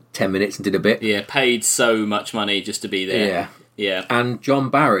 10 minutes and did a bit. Yeah, paid so much money just to be there. Yeah. And John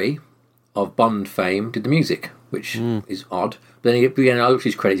Barry of Bond fame did the music, which is odd. But then I looked at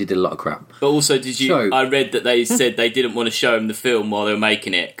his credits, he did a lot of crap. But also, I read that they said they didn't want to show him the film while they were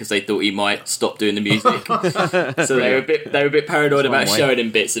making it because they thought he might stop doing the music. So they were a bit paranoid about showing him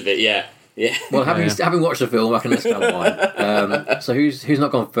bits of it. Yeah. Well, having watched the film, I can understand why. So who's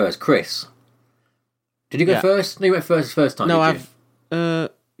not gone first? Chris. Did you go first? No, you went first time. No,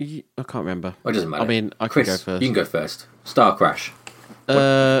 did you? I can't remember. Oh, it doesn't matter. I mean, I Chris, can go first. You can go first. Starcrash.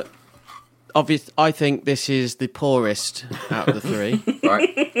 I think this is the poorest out of the three.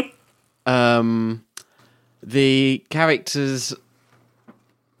 Right. The characters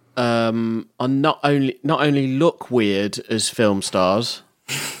are not only look weird as film stars,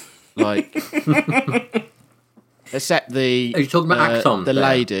 like except the. Are you talking about Acton? The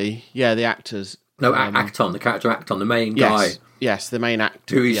lady, yeah, the actors. No, Acton, the character Acton, the main guy. Yes, the main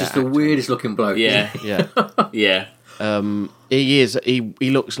actor. Who is just the weirdest looking bloke. Yeah, Yeah. yeah. He is. He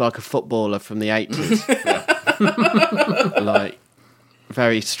looks like a footballer from the 80s. Like,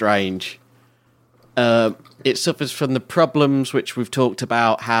 very strange. It suffers from the problems which we've talked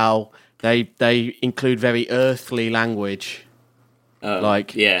about, how they include very earthly language.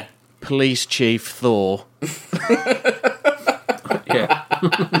 Like, police chief Thor. Yeah.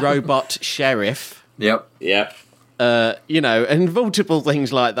 Robot sheriff. Yep. Yep. And multiple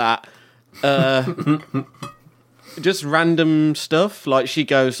things like that. Just random stuff. Like, she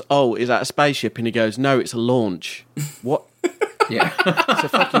goes, "Oh, is that a spaceship?" And he goes, "No, it's a launch." What? Yeah. It's a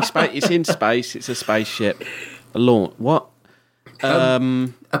fucking space. It's in space. It's a spaceship. A launch. What?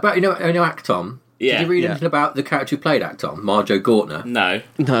 About Acton. Yeah. Did you read anything about the character who played Acton, Marjo Gortner? No.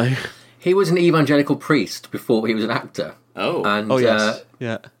 No. He was an evangelical priest before he was an actor. Oh. And Yes.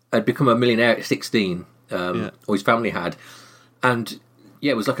 Yeah. had become a millionaire at 16, or his family had. And,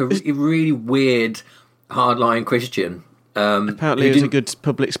 it was like a really weird, hardline Christian. Apparently he was a good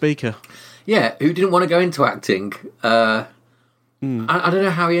public speaker. Yeah, who didn't want to go into acting. I don't know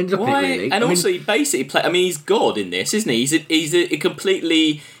how he ended up in it, really. And he basically he's God in this, isn't he? He's a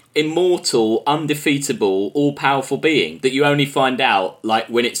completely immortal, undefeatable, all-powerful being that you only find out like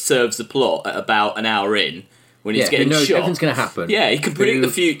when it serves the plot at about an hour in, when he's getting shot. Everything's going to happen. Yeah, he can predict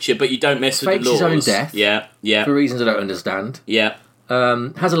the future, but you don't mess with the laws. Fakes his own death. Yeah. For reasons I don't understand. Yeah.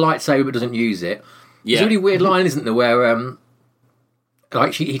 Has a lightsaber but doesn't use it. Yeah. There's a really weird line, isn't there, where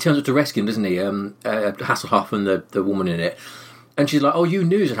he turns up to rescue him, doesn't he? Hasselhoff and the woman in it. And she's like, "Oh, you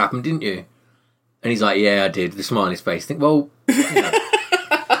knew it happened, didn't you?" And he's like, "Yeah, I did." The smile on his face. I think, well,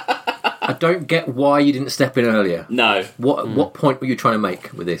 I don't get why you didn't step in earlier. No. What point were you trying to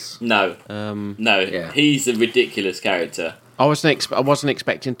make with this? No. No. Yeah. He's a ridiculous character. I wasn't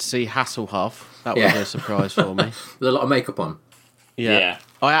expecting to see Hasselhoff. That was a surprise for me. With a lot of makeup on. Yeah.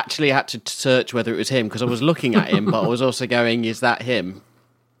 I actually had to search whether it was him because I was looking at him, but I was also going, "Is that him?"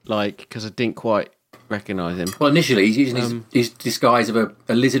 Like, because I didn't quite recognise him. Well, initially he's using his disguise of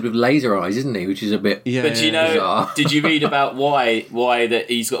a lizard with laser eyes, isn't he? Which is a bit. Yeah. But do you know? bizarre. Did you read about why that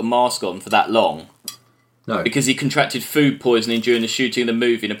he's got a mask on for that long? No. Because he contracted food poisoning during the shooting of the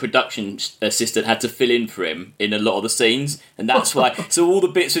movie, and a production assistant had to fill in for him in a lot of the scenes, and that's why. So all the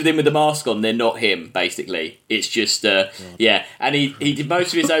bits with him with the mask on, they're not him. Basically, it's just And he did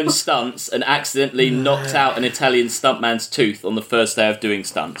most of his own stunts and accidentally knocked out an Italian stuntman's tooth on the first day of doing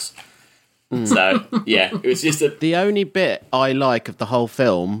stunts. So it was just The only bit I like of the whole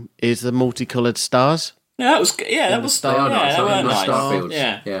film is the multicoloured stars. that was nice. They are nice. They were Nice nice.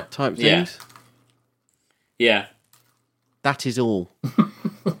 Starfields. Yeah. Type Yeah. things. Yeah. That is all.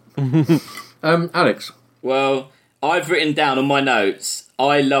 Alex. Well, I've written down on my notes,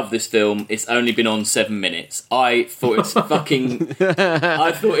 I love this film. It's only been on 7 minutes. I thought it's fucking...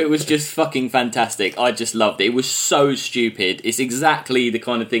 I thought it was just fucking fantastic. I just loved it. It was so stupid. It's exactly the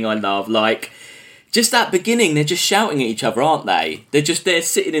kind of thing I love. Like, just that beginning, they're just shouting at each other, aren't they? They're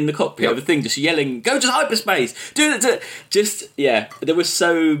sitting in the cockpit of the thing, just yelling, "Go to hyperspace! Do it!" Just, there were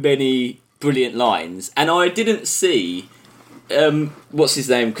so many brilliant lines. And I didn't see... what's his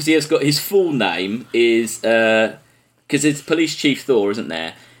name? Because he has got... His full name is... Because it's Police Chief Thor, isn't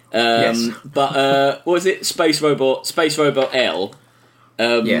there? Yes. But, what was it? Space Robot L.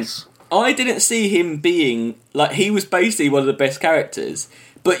 Yes. I didn't see him being... Like, he was basically one of the best characters.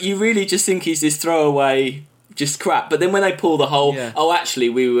 But you really just think he's this throwaway... Just crap. But then when they pull the whole... Yeah. Oh, actually,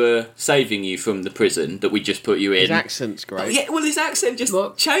 we were saving you from the prison that we just put you in. His accent's great. Yeah, well, his accent just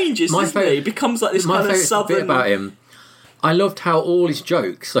changes, my doesn't it? It becomes like this kind of southern... bit about him, I loved how all his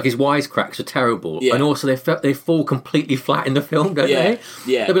jokes, like his wisecracks, are terrible, and also they fall completely flat in the film, don't they?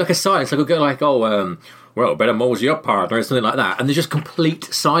 Yeah. There'll be like a silence, like a go like, well, better mosey up, partner, or something like that, and there's just complete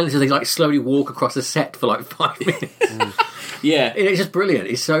silence as they like slowly walk across the set for like 5 minutes. Yeah. It's just brilliant.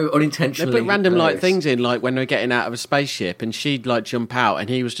 It's so unintentionally. They put random like hilarious. things in, like when they're getting out of a spaceship, and she'd like jump out, and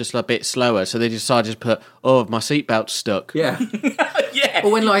he was just a bit slower, so they decided to put, "Oh, my seatbelt's stuck." Yeah. Yeah.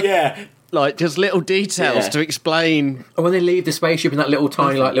 Or when like Like just little details to explain. or when they leave the spaceship in that little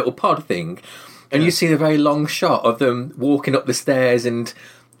tiny like little pod thing, and you see the very long shot of them walking up the stairs and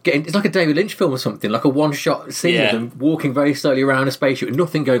it's like a David Lynch film or something, like a one-shot scene of them walking very slowly around a spaceship with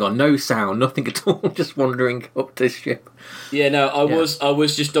nothing going on, no sound, nothing at all, just wandering up to the ship. Yeah, no, I was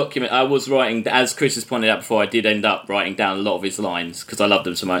just I was writing, as Chris has pointed out before, I did end up writing down a lot of his lines because I love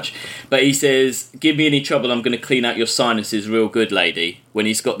them so much. But he says, "Give me any trouble, I'm going to clean out your sinuses real good, lady," when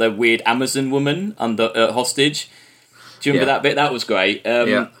he's got the weird Amazon woman under hostage. Do you remember that bit? That was great.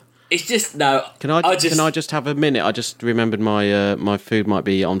 It's just no. Can I just have a minute? I just remembered my food might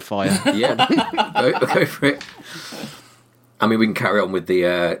be on fire. Go for it. I mean, we can carry on with the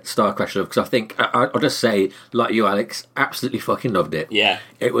Starcrash love, because I think I'll just say, like you, Alex, absolutely fucking loved it. Yeah,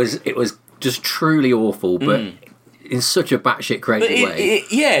 it was just truly awful, but in such a batshit crazy way.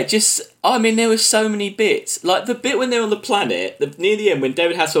 I mean, there were so many bits, like the bit when they're on the planet near the end when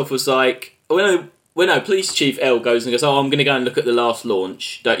David Hasselhoff was like, Police Chief L goes and goes, "Oh, I'm going to go and look at the last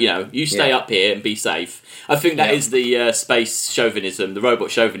launch. You stay up here and be safe." I think that is the space chauvinism, the robot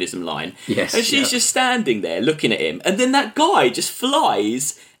chauvinism line. Yes, and she's just standing there looking at him, and then that guy just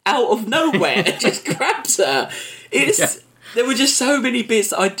flies out of nowhere and just grabs her. There were just so many bits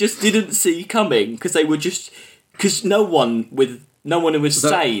that I just didn't see coming because no one who was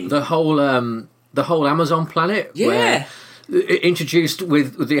sane. The whole Amazon planet. Where introduced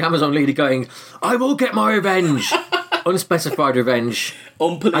with the Amazon leader going, "I will get my revenge," unspecified revenge,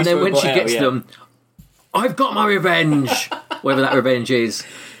 on police. And then when she gets them, "I've got my revenge," whatever that revenge is.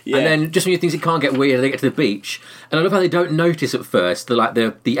 Yeah. And then just when you think it can't get weird, they get to the beach, and I love how they don't notice at first the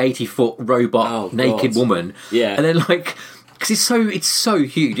 80-foot robot naked woman. Yeah, and then because it's so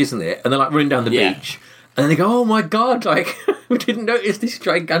huge, isn't it? And they're running down the beach, and then they go, "Oh my god!" We didn't notice this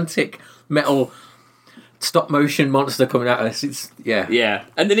gigantic metal stop motion monster coming at us. Yeah,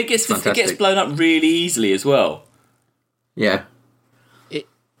 and then it gets blown up really easily as well. Yeah,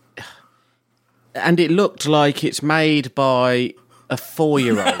 and it looked like it's made by a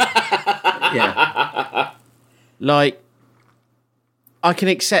 4-year-old. Yeah, I can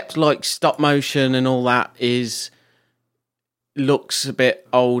accept stop motion and all that looks a bit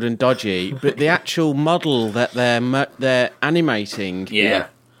old and dodgy, but the actual model that they're animating,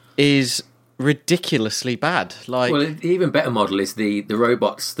 is ridiculously bad. The even better model is the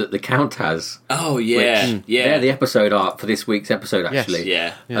robots that the Count has. Oh yeah, They're the episode art for this week's episode, actually.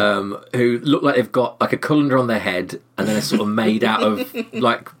 Yes, who look like they've got a colander on their head, and then they're sort of made out of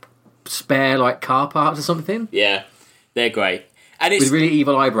spare car parts or something. Yeah, they're great, and it's with really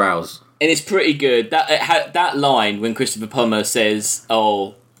evil eyebrows. And it's pretty good. That line when Christopher Plummer says,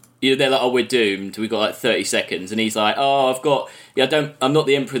 "Oh." They're like, "Oh, we're doomed. We've got 30 seconds," and he's like, "Oh, I'm not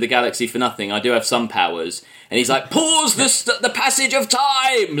the Emperor of the Galaxy for nothing. I do have some powers." And he's like, "Pause the passage of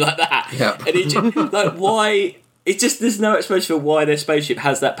time," like that. Yep. And he just, why? It's just there's no explanation for why their spaceship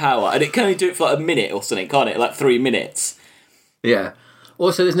has that power, and it can only do it for a minute or something, can't it? 3 minutes. Yeah.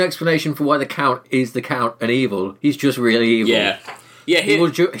 Also, there's no explanation for why the Count is the Count and evil. He's just really evil. Yeah. Yeah.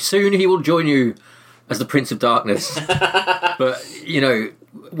 Soon he will join you as the Prince of Darkness. But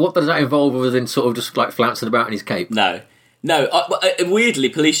what does that involve other than sort of just flouncing about in his cape? No. Weirdly,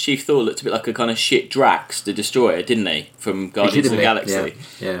 Police Chief Thor looked a bit like a kind of shit Drax, the Destroyer, didn't he? From Guardians of the Galaxy.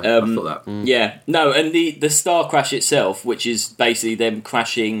 Yeah, I thought that. Yeah, no, and the Star Crash itself, which is basically them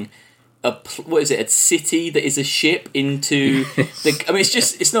crashing a city that is a ship into...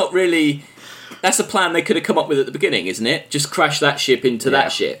 it's not really... That's a plan they could have come up with at the beginning, isn't it? Just crash that ship into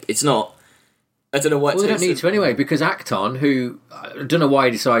that ship. It's not... I don't know what. Well, they don't need to anyway, because Acton, who I don't know why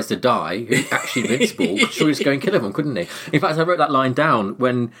he decides to die, who's actually invincible, could sure just go and kill everyone, couldn't he? In fact, I wrote that line down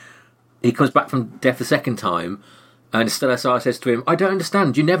when he comes back from death the second time, and Stellar Star says to him, "I don't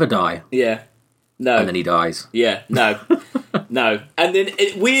understand. You never die." Yeah, no, and then he dies. Yeah, no, no, and then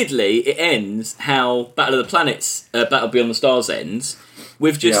weirdly it ends how Battle of the Planets, Battle Beyond the Stars ends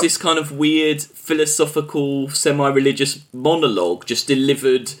with just this kind of weird philosophical, semi-religious monologue just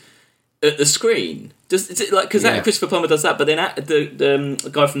delivered at the screen. Because Christopher Plummer does that, but then the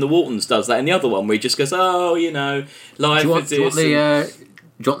guy from the Waltons does that in the other one where he just goes, "Oh, life is this." Do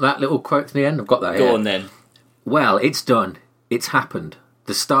you want that little quote to the end? I've got that here. Go on then. "Well, it's done. It's happened.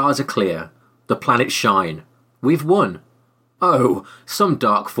 The stars are clear. The planets shine. We've won. Oh, some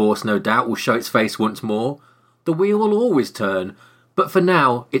dark force no doubt will show its face once more. The wheel will always turn. But for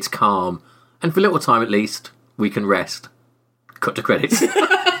now, it's calm. And for a little time at least, we can rest." Cut to credits.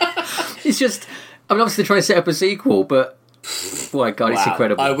 It's just... obviously they're trying to set up a sequel, but... my God, it's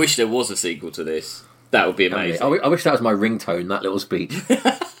incredible. I wish there was a sequel to this. That would be amazing. I wish that was my ringtone, that little speech.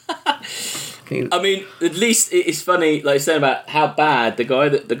 I mean, at least it's funny, saying about how bad the guy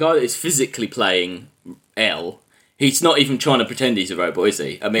that is physically playing L, He's not even trying to pretend he's a robot, is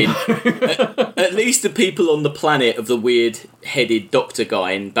he? I mean, at least the people on the planet of the weird-headed doctor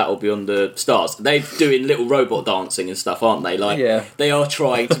guy in Battle Beyond the Stars, they're doing little robot dancing and stuff, aren't they? Like, they are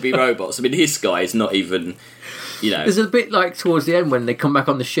trying to be robots. I mean, his guy is not even, There's a bit like towards the end when they come back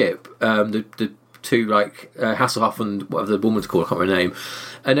on the ship, the two, like, Hasselhoff and whatever the woman's called, I can't remember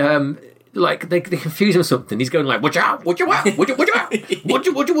her name, and, like, they confuse him with something. He's going like, watch out, watch out, watch out, watch out, watch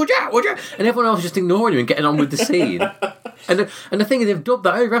out, watch out, watch out. And everyone else is just ignoring him and getting on with the scene. And the thing is, they've dubbed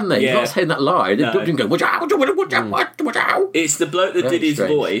that over, haven't they? He's not saying that lie. They've dubbed him going, watch out, watch out, watch out, watch out. It's the bloke that did his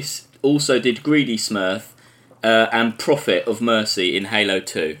voice, also did Greedy Smurf and Prophet of Mercy in Halo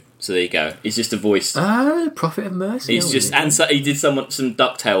 2. So there you go. He's just a voice. Prophet of Mercy. He's just, and so he did some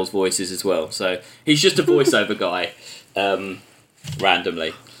DuckTales voices as well. So he's just a voiceover guy,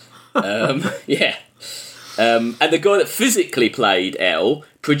 randomly. And the guy that physically played L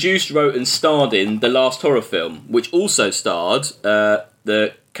produced, wrote and starred in the last horror film, which also starred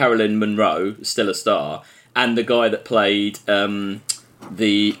the Carolyn Monroe, still a star, and the guy that played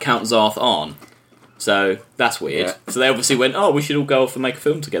the Count Zarth Arn. So that's weird. Yeah. So they obviously went, we should all go off and make a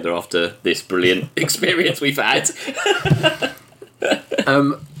film together after this brilliant experience we've had.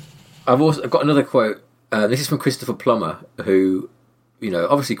 I've got another quote. This is from Christopher Plummer, who,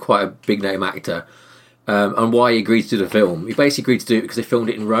 obviously quite a big name actor, and why he agreed to do the film. He basically agreed to do it because they filmed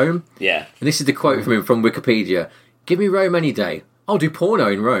it in Rome. Yeah. And this is the quote from him from Wikipedia. Give me Rome any day. I'll do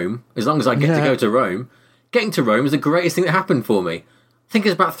porno in Rome, as long as I get to go to Rome. Getting to Rome is the greatest thing that happened for me. I think it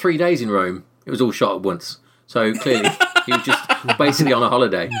was about 3 days in Rome. It was all shot at once. So clearly, he was just basically on a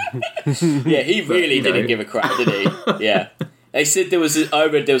holiday. Yeah, he really didn't give a crap, did he? Yeah. They said there was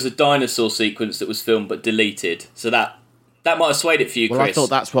a dinosaur sequence that was filmed but deleted. So that might have swayed it for you, Chris. Well, I thought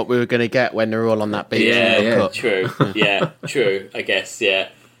that's what we were going to get when they were all on that beach. Yeah, true. Yeah, true, I guess, yeah.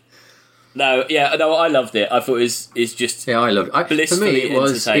 No, I loved it. I thought it was just I loved it. blissfully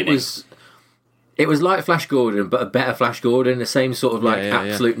entertaining. It was like Flash Gordon, but a better Flash Gordon, the same sort of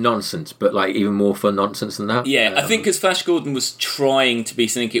absolute nonsense, but like even more fun nonsense than that. Yeah, I think because Flash Gordon was trying to be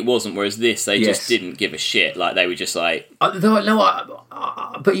something it wasn't, whereas this, they just didn't give a shit. Like, they were just like...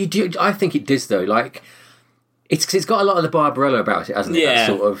 but you do, I think it does, though. Like, it's got a lot of the Barbarella about it, hasn't it? Yeah. That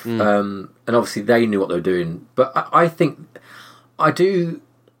sort of, and obviously they knew what they were doing. But I do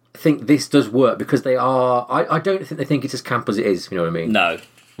think this does work because they are... I don't think they think it's as camp as it is, if you know what I mean? No.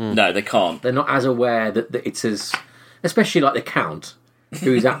 No, they can't. They're not as aware that it's as... Especially like the Count,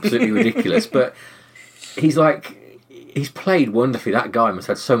 who is absolutely ridiculous. But he's played wonderfully. That guy must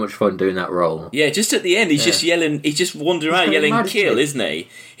have had so much fun doing that role. Yeah, just at the end, he's just yelling... He's just wandering around yelling, kill, isn't he?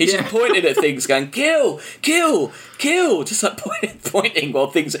 He's just pointing at things going, kill, kill, kill. Just like pointing while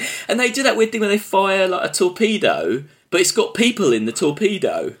things... And they do that weird thing when they fire like a torpedo, but it's got people in the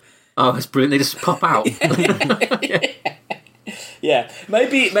torpedo. Oh, that's brilliant. They just pop out. Yeah,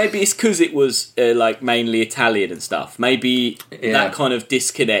 maybe it's because it was like mainly Italian and stuff. Maybe that kind of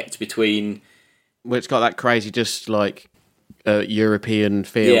disconnect between... Well, it's got that crazy, just like European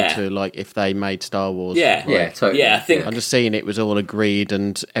feel to like if they made Star Wars. Yeah, totally. Yeah, I think I'm just seeing it was all agreed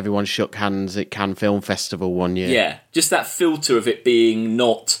and everyone shook hands at Cannes Film Festival one year. Yeah, just that filter of it being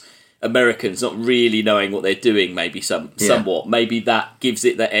not Americans, not really knowing what they're doing. Maybe somewhat. Maybe that gives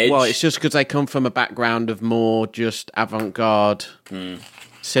it the edge. Well, it's just because they come from a background of more just avant-garde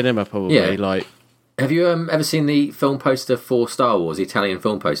cinema, probably. Yeah. Like, have you ever seen the film poster for Star Wars, the Italian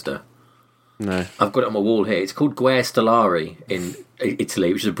film poster? No. I've got it on my wall here. It's called Guerre Stellari in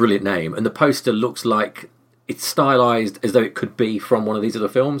Italy, which is a brilliant name. And the poster looks like it's stylized as though it could be from one of these other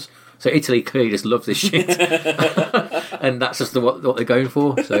films. So Italy clearly just loves this shit. And that's just what they're going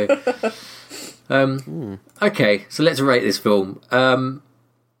for. So, okay, so let's rate this film. Who's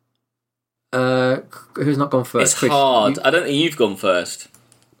not gone first? It's Chris, hard. I don't think you've gone first.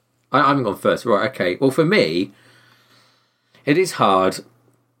 I haven't gone first. Right, okay. Well, for me, it is hard.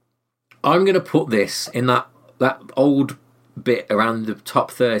 I'm going to put this in that old bit around the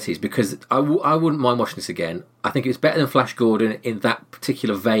top 30s because I wouldn't mind watching this again. I think it's better than Flash Gordon in that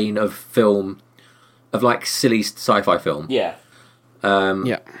particular vein of film, of like silly sci-fi film. Yeah.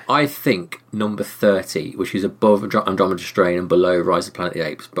 I think number 30, which is above Andromeda Strain and below Rise of the Planet of the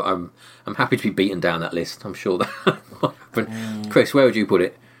Apes, but I'm happy to be beaten down that list. I'm sure that might happen. Chris, where would you put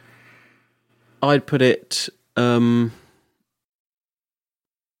it? I'd put it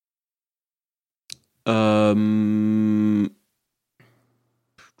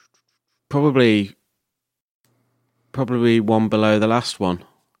probably one below the last one,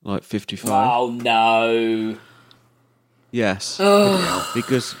 like 55. Oh no! Yes, oh,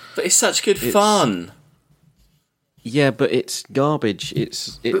 because but it's such good fun. Yeah, but it's garbage.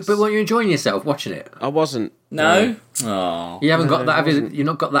 It's But weren't you enjoying yourself watching it? I wasn't. No? Oh. You haven't got that, have you? wasn't. You've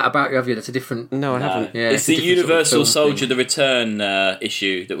not got that about you, have you? That's a different... No, I haven't. Yeah, it's a the different sort of Universal film Soldier thing. the Return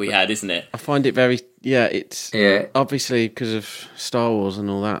issue that we had, isn't it? I find it very... Yeah, it's... Yeah. Obviously, because of Star Wars and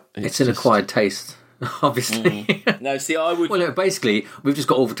all that. It's an acquired taste, obviously. No, see, I would... Well, no, basically, we've just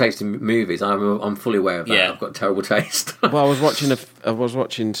got awful taste in movies. I'm fully aware of that. Yeah. I've got terrible taste. Well, I was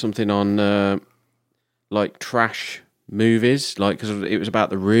watching something on, like, trash movies, like, because it was about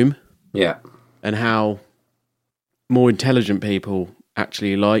The Room. Yeah. And how more intelligent people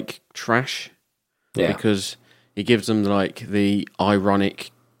actually like trash. Yeah. Because it gives them, like, the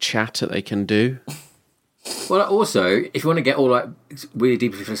ironic chat that they can do. Well, also, if you want to get all like really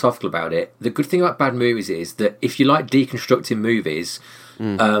deeply philosophical about it, the good thing about bad movies is that if you like deconstructing movies,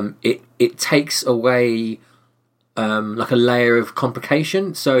 it takes away like a layer of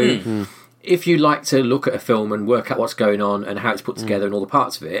complication. So if you like to look at a film and work out what's going on and how it's put together and all the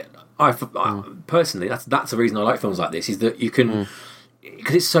parts of it, I personally, that's the reason I like films like this, is that you can,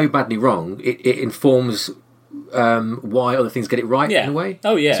 because it's so badly wrong, it informs why other things get it right in a way.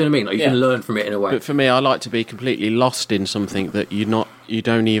 Oh yeah. See what I mean? Like, you can learn from it in a way. But for me, I like to be completely lost in something that you're not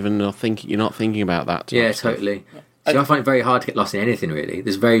thinking about that. type Yeah, of stuff. totally. See, I find it very hard to get lost in anything, really.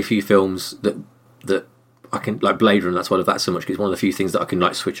 There's very few films that I can, like Blade Runner, that's why I love that so much, because it's one of the few things that I can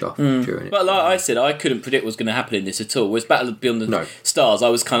like switch off during it. But like I said, I couldn't predict what was going to happen in this at all. Whereas Battle Beyond the Stars, I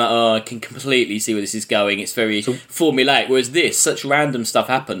was kind of, I can completely see where this is going. It's very formulaic. Whereas this, such random stuff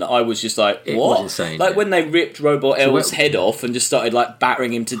happened that I was just like, what? It was insane. Like when they ripped Robot L's head off and just started like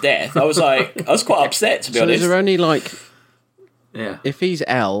battering him to death, I was like, I was quite upset, to be honest. Is there only like... Yeah. If he's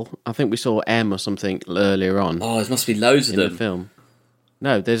L, I think we saw M or something earlier on. Oh, there must be loads of in them. the film.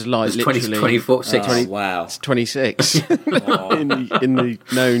 No, there's like There's literally 24, 6. Oh, wow. It's 26 in the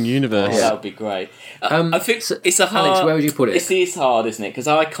known universe. Oh, that would be great. I think it's a hard... Alex, where would you put it? It's hard, isn't it? Because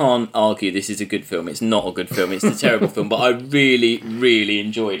I can't argue this is a good film. It's not a good film. It's a terrible film. But I really, really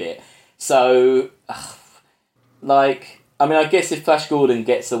enjoyed it. So, like... I mean, I guess if Flash Gordon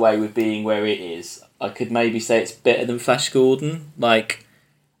gets away with being where it is, I could maybe say it's better than Flash Gordon. Like...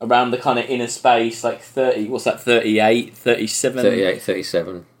 around the kind of inner space, like 30, what's that, 38, 37? 38,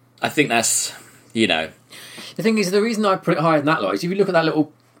 37. I think that's, you know. The thing is, the reason I put it higher than that, like, is if you look at that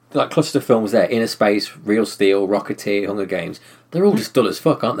little like cluster of films there, Inner Space, Real Steel, Rocketeer, Hunger Games, they're all just dull as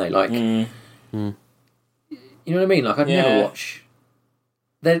fuck, aren't they? Like, you know what I mean? Like, I'd never watch...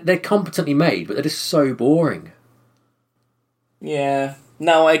 They're competently made, but they're just so boring. Yeah.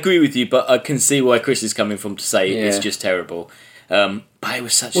 No, I agree with you, but I can see why Chris is coming from to say it's just terrible. But it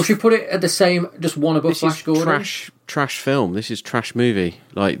was such... Well, should we put it at the same, just one above Flash Gordon? Trash film. This is trash movie.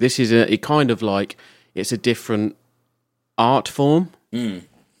 Like, this is it kind of like, it's a different art form.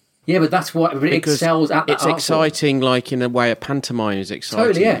 Yeah, but that's what it excels at. That it's art exciting, form. like in a way, a pantomime is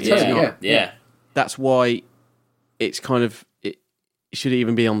exciting. Totally, yeah. That's why it's kind of... It should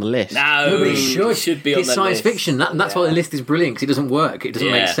even be on the list. No, but it should be on the list. It's science fiction. That's why the list is brilliant, because it doesn't work. It doesn't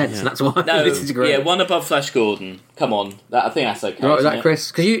make sense, and that's why the list is great. Yeah, one above Flash Gordon. Come on. I think that's okay. Right, is that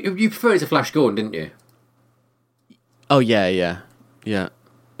Chris? Because you prefer it to Flash Gordon, didn't you? Oh, yeah.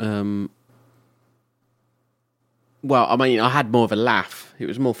 Well, I mean, I had more of a laugh. It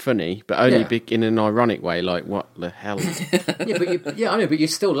was more funny, but only in an ironic way, like, what the hell? I know, but you're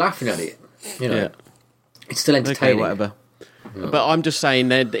still laughing at it. You know, it's still entertaining. Okay, whatever. But I'm just saying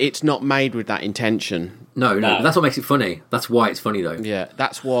that it's not made with that intention. No. But that's what makes it funny. That's why it's funny, though. Yeah,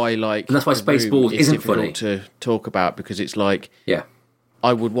 that's why, like... And that's why Spaceballs isn't funny. To talk about, because it's like... Yeah.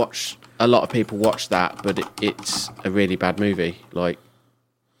 I would watch... A lot of people watch that, but it's a really bad movie. Like,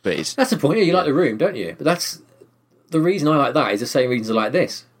 but it's... That's the point. Yeah, you like The Room, don't you? But that's... The reason I like that is the same reason I like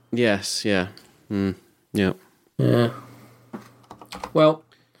this. Yes, yeah. Yeah. Well,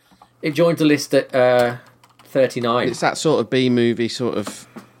 it joined the list at 39. It's that sort of B-movie sort of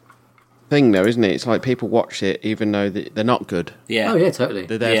thing, though, isn't it? It's like people watch it even though they're not good. Yeah. Oh, yeah, totally.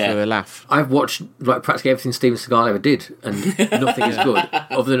 They're there for a laugh. I've watched like practically everything Steven Seagal ever did, and nothing is good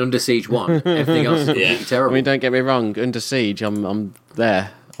other than Under Siege 1. Everything else is completely terrible. I mean, don't get me wrong, Under Siege, I'm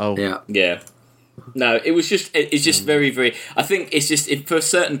there. Oh. Yeah. No, it's just very, very... I think it's just, for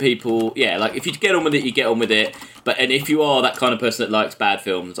certain people, like, if you get on with it, you get on with it. And if you are that kind of person that likes bad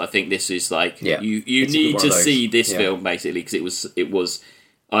films, I think this is like... You need to see this film, basically, because it was...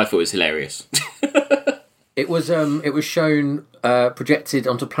 I thought it was hilarious. It was shown, projected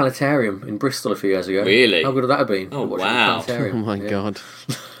onto a planetarium in Bristol a few years ago. Really? How good would that have been? Oh, wow. Oh, my God.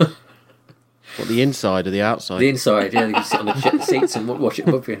 What, the inside or the outside? The inside, yeah. You can sit on the seats and watch it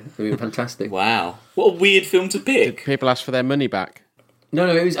above you. It would be fantastic. Wow. What a weird film to pick. Did people ask for their money back? No,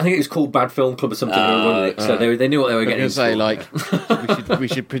 I think it was called Bad Film Club or something. So they knew what they were getting. Say we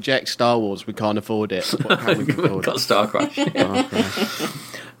should project Star Wars. We can't afford it. What can we afford? Got Starcrash.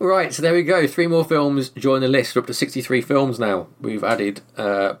 Right, so there we go. 3 more films join the list. We're up to 63 films now. We've added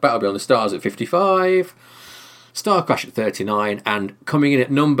Battle Beyond the Stars at 55, Starcrash at 39, and coming in at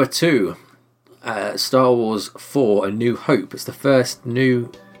number 2, Star Wars 4: A New Hope. It's the first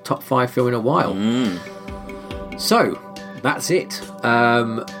new top 5 film in a while. So that's it.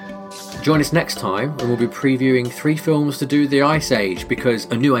 Join us next time, and we'll be previewing 3 films to do the Ice Age, because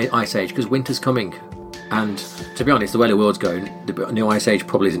a new Ice Age, because winter's coming. And to be honest, the way the world's going, the new Ice Age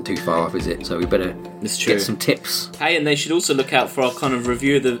probably isn't too far off, is it? So we better get some tips. Hey, and they should also look out for our kind of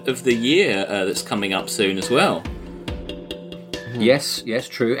review of the year that's coming up soon as well. Yes,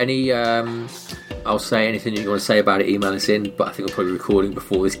 true. Any, I'll say anything you want to say about it, email us in, but I think we'll probably be recording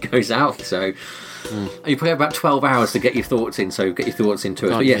before this goes out, so you probably have about 12 hours to get your thoughts in, so get your thoughts into it.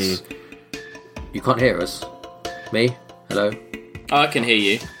 But yes, you can't hear us? Me? Hello? Oh, I can hear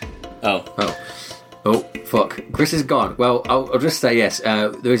you. Oh, fuck. Chris is gone. Well, I'll just say yes.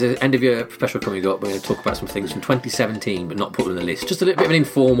 There is an end of year special coming up. We're going to talk about some things from 2017, but not put on the list. Just a little bit of an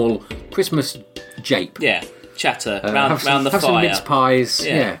informal Christmas jape. Yeah, chatter round the fire. Have some mince pies.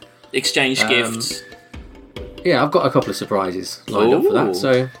 Yeah. Exchange gifts. Yeah, I've got a couple of surprises lined up for that.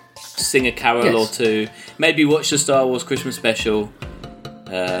 So sing a carol or two. Maybe watch the Star Wars Christmas special.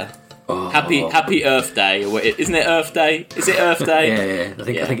 Happy Earth Day, isn't it Earth Day? Is it Earth Day? Yeah.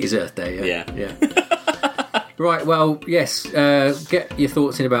 I think it's Earth Day. Yeah. Right, well, yes, get your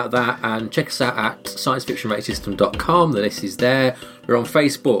thoughts in about that, and check us out at sciencefictionratingsystem.com. The list is there. We're on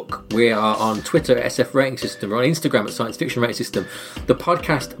Facebook. We are on Twitter at SF Rating System. We're on Instagram at Science Fiction Rating System. The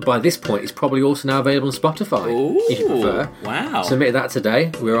podcast, by this point, is probably also now available on Spotify, if you prefer. Wow. Submitted that today.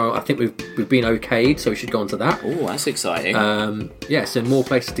 I think we've been okayed, so we should go on to that. Oh, that's exciting. So more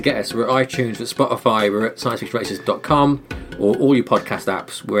places to get us. We're at iTunes, we're at Spotify, we're at sciencefictionratingsystem.com, or all your podcast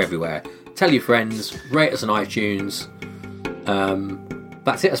apps. We're everywhere. Tell your friends, rate us on iTunes.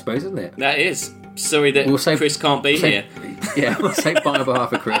 That's it, I suppose, isn't it? That is. Sorry that Chris can't be here. Yeah, we'll say bye on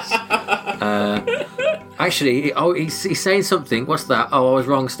behalf of Chris. Actually, he's saying something. What's that? Oh, I was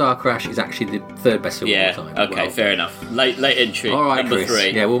wrong. Starcrash is actually the 3rd best film of all time. Okay, fair enough. Late entry. All right, number Chris.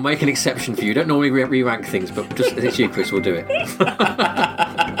 3. Yeah, we'll make an exception for you. Don't normally re-rank things, but just it's you, Chris. We'll do it.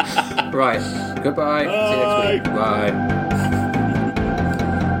 Right. Goodbye. Bye. See you next week. Bye.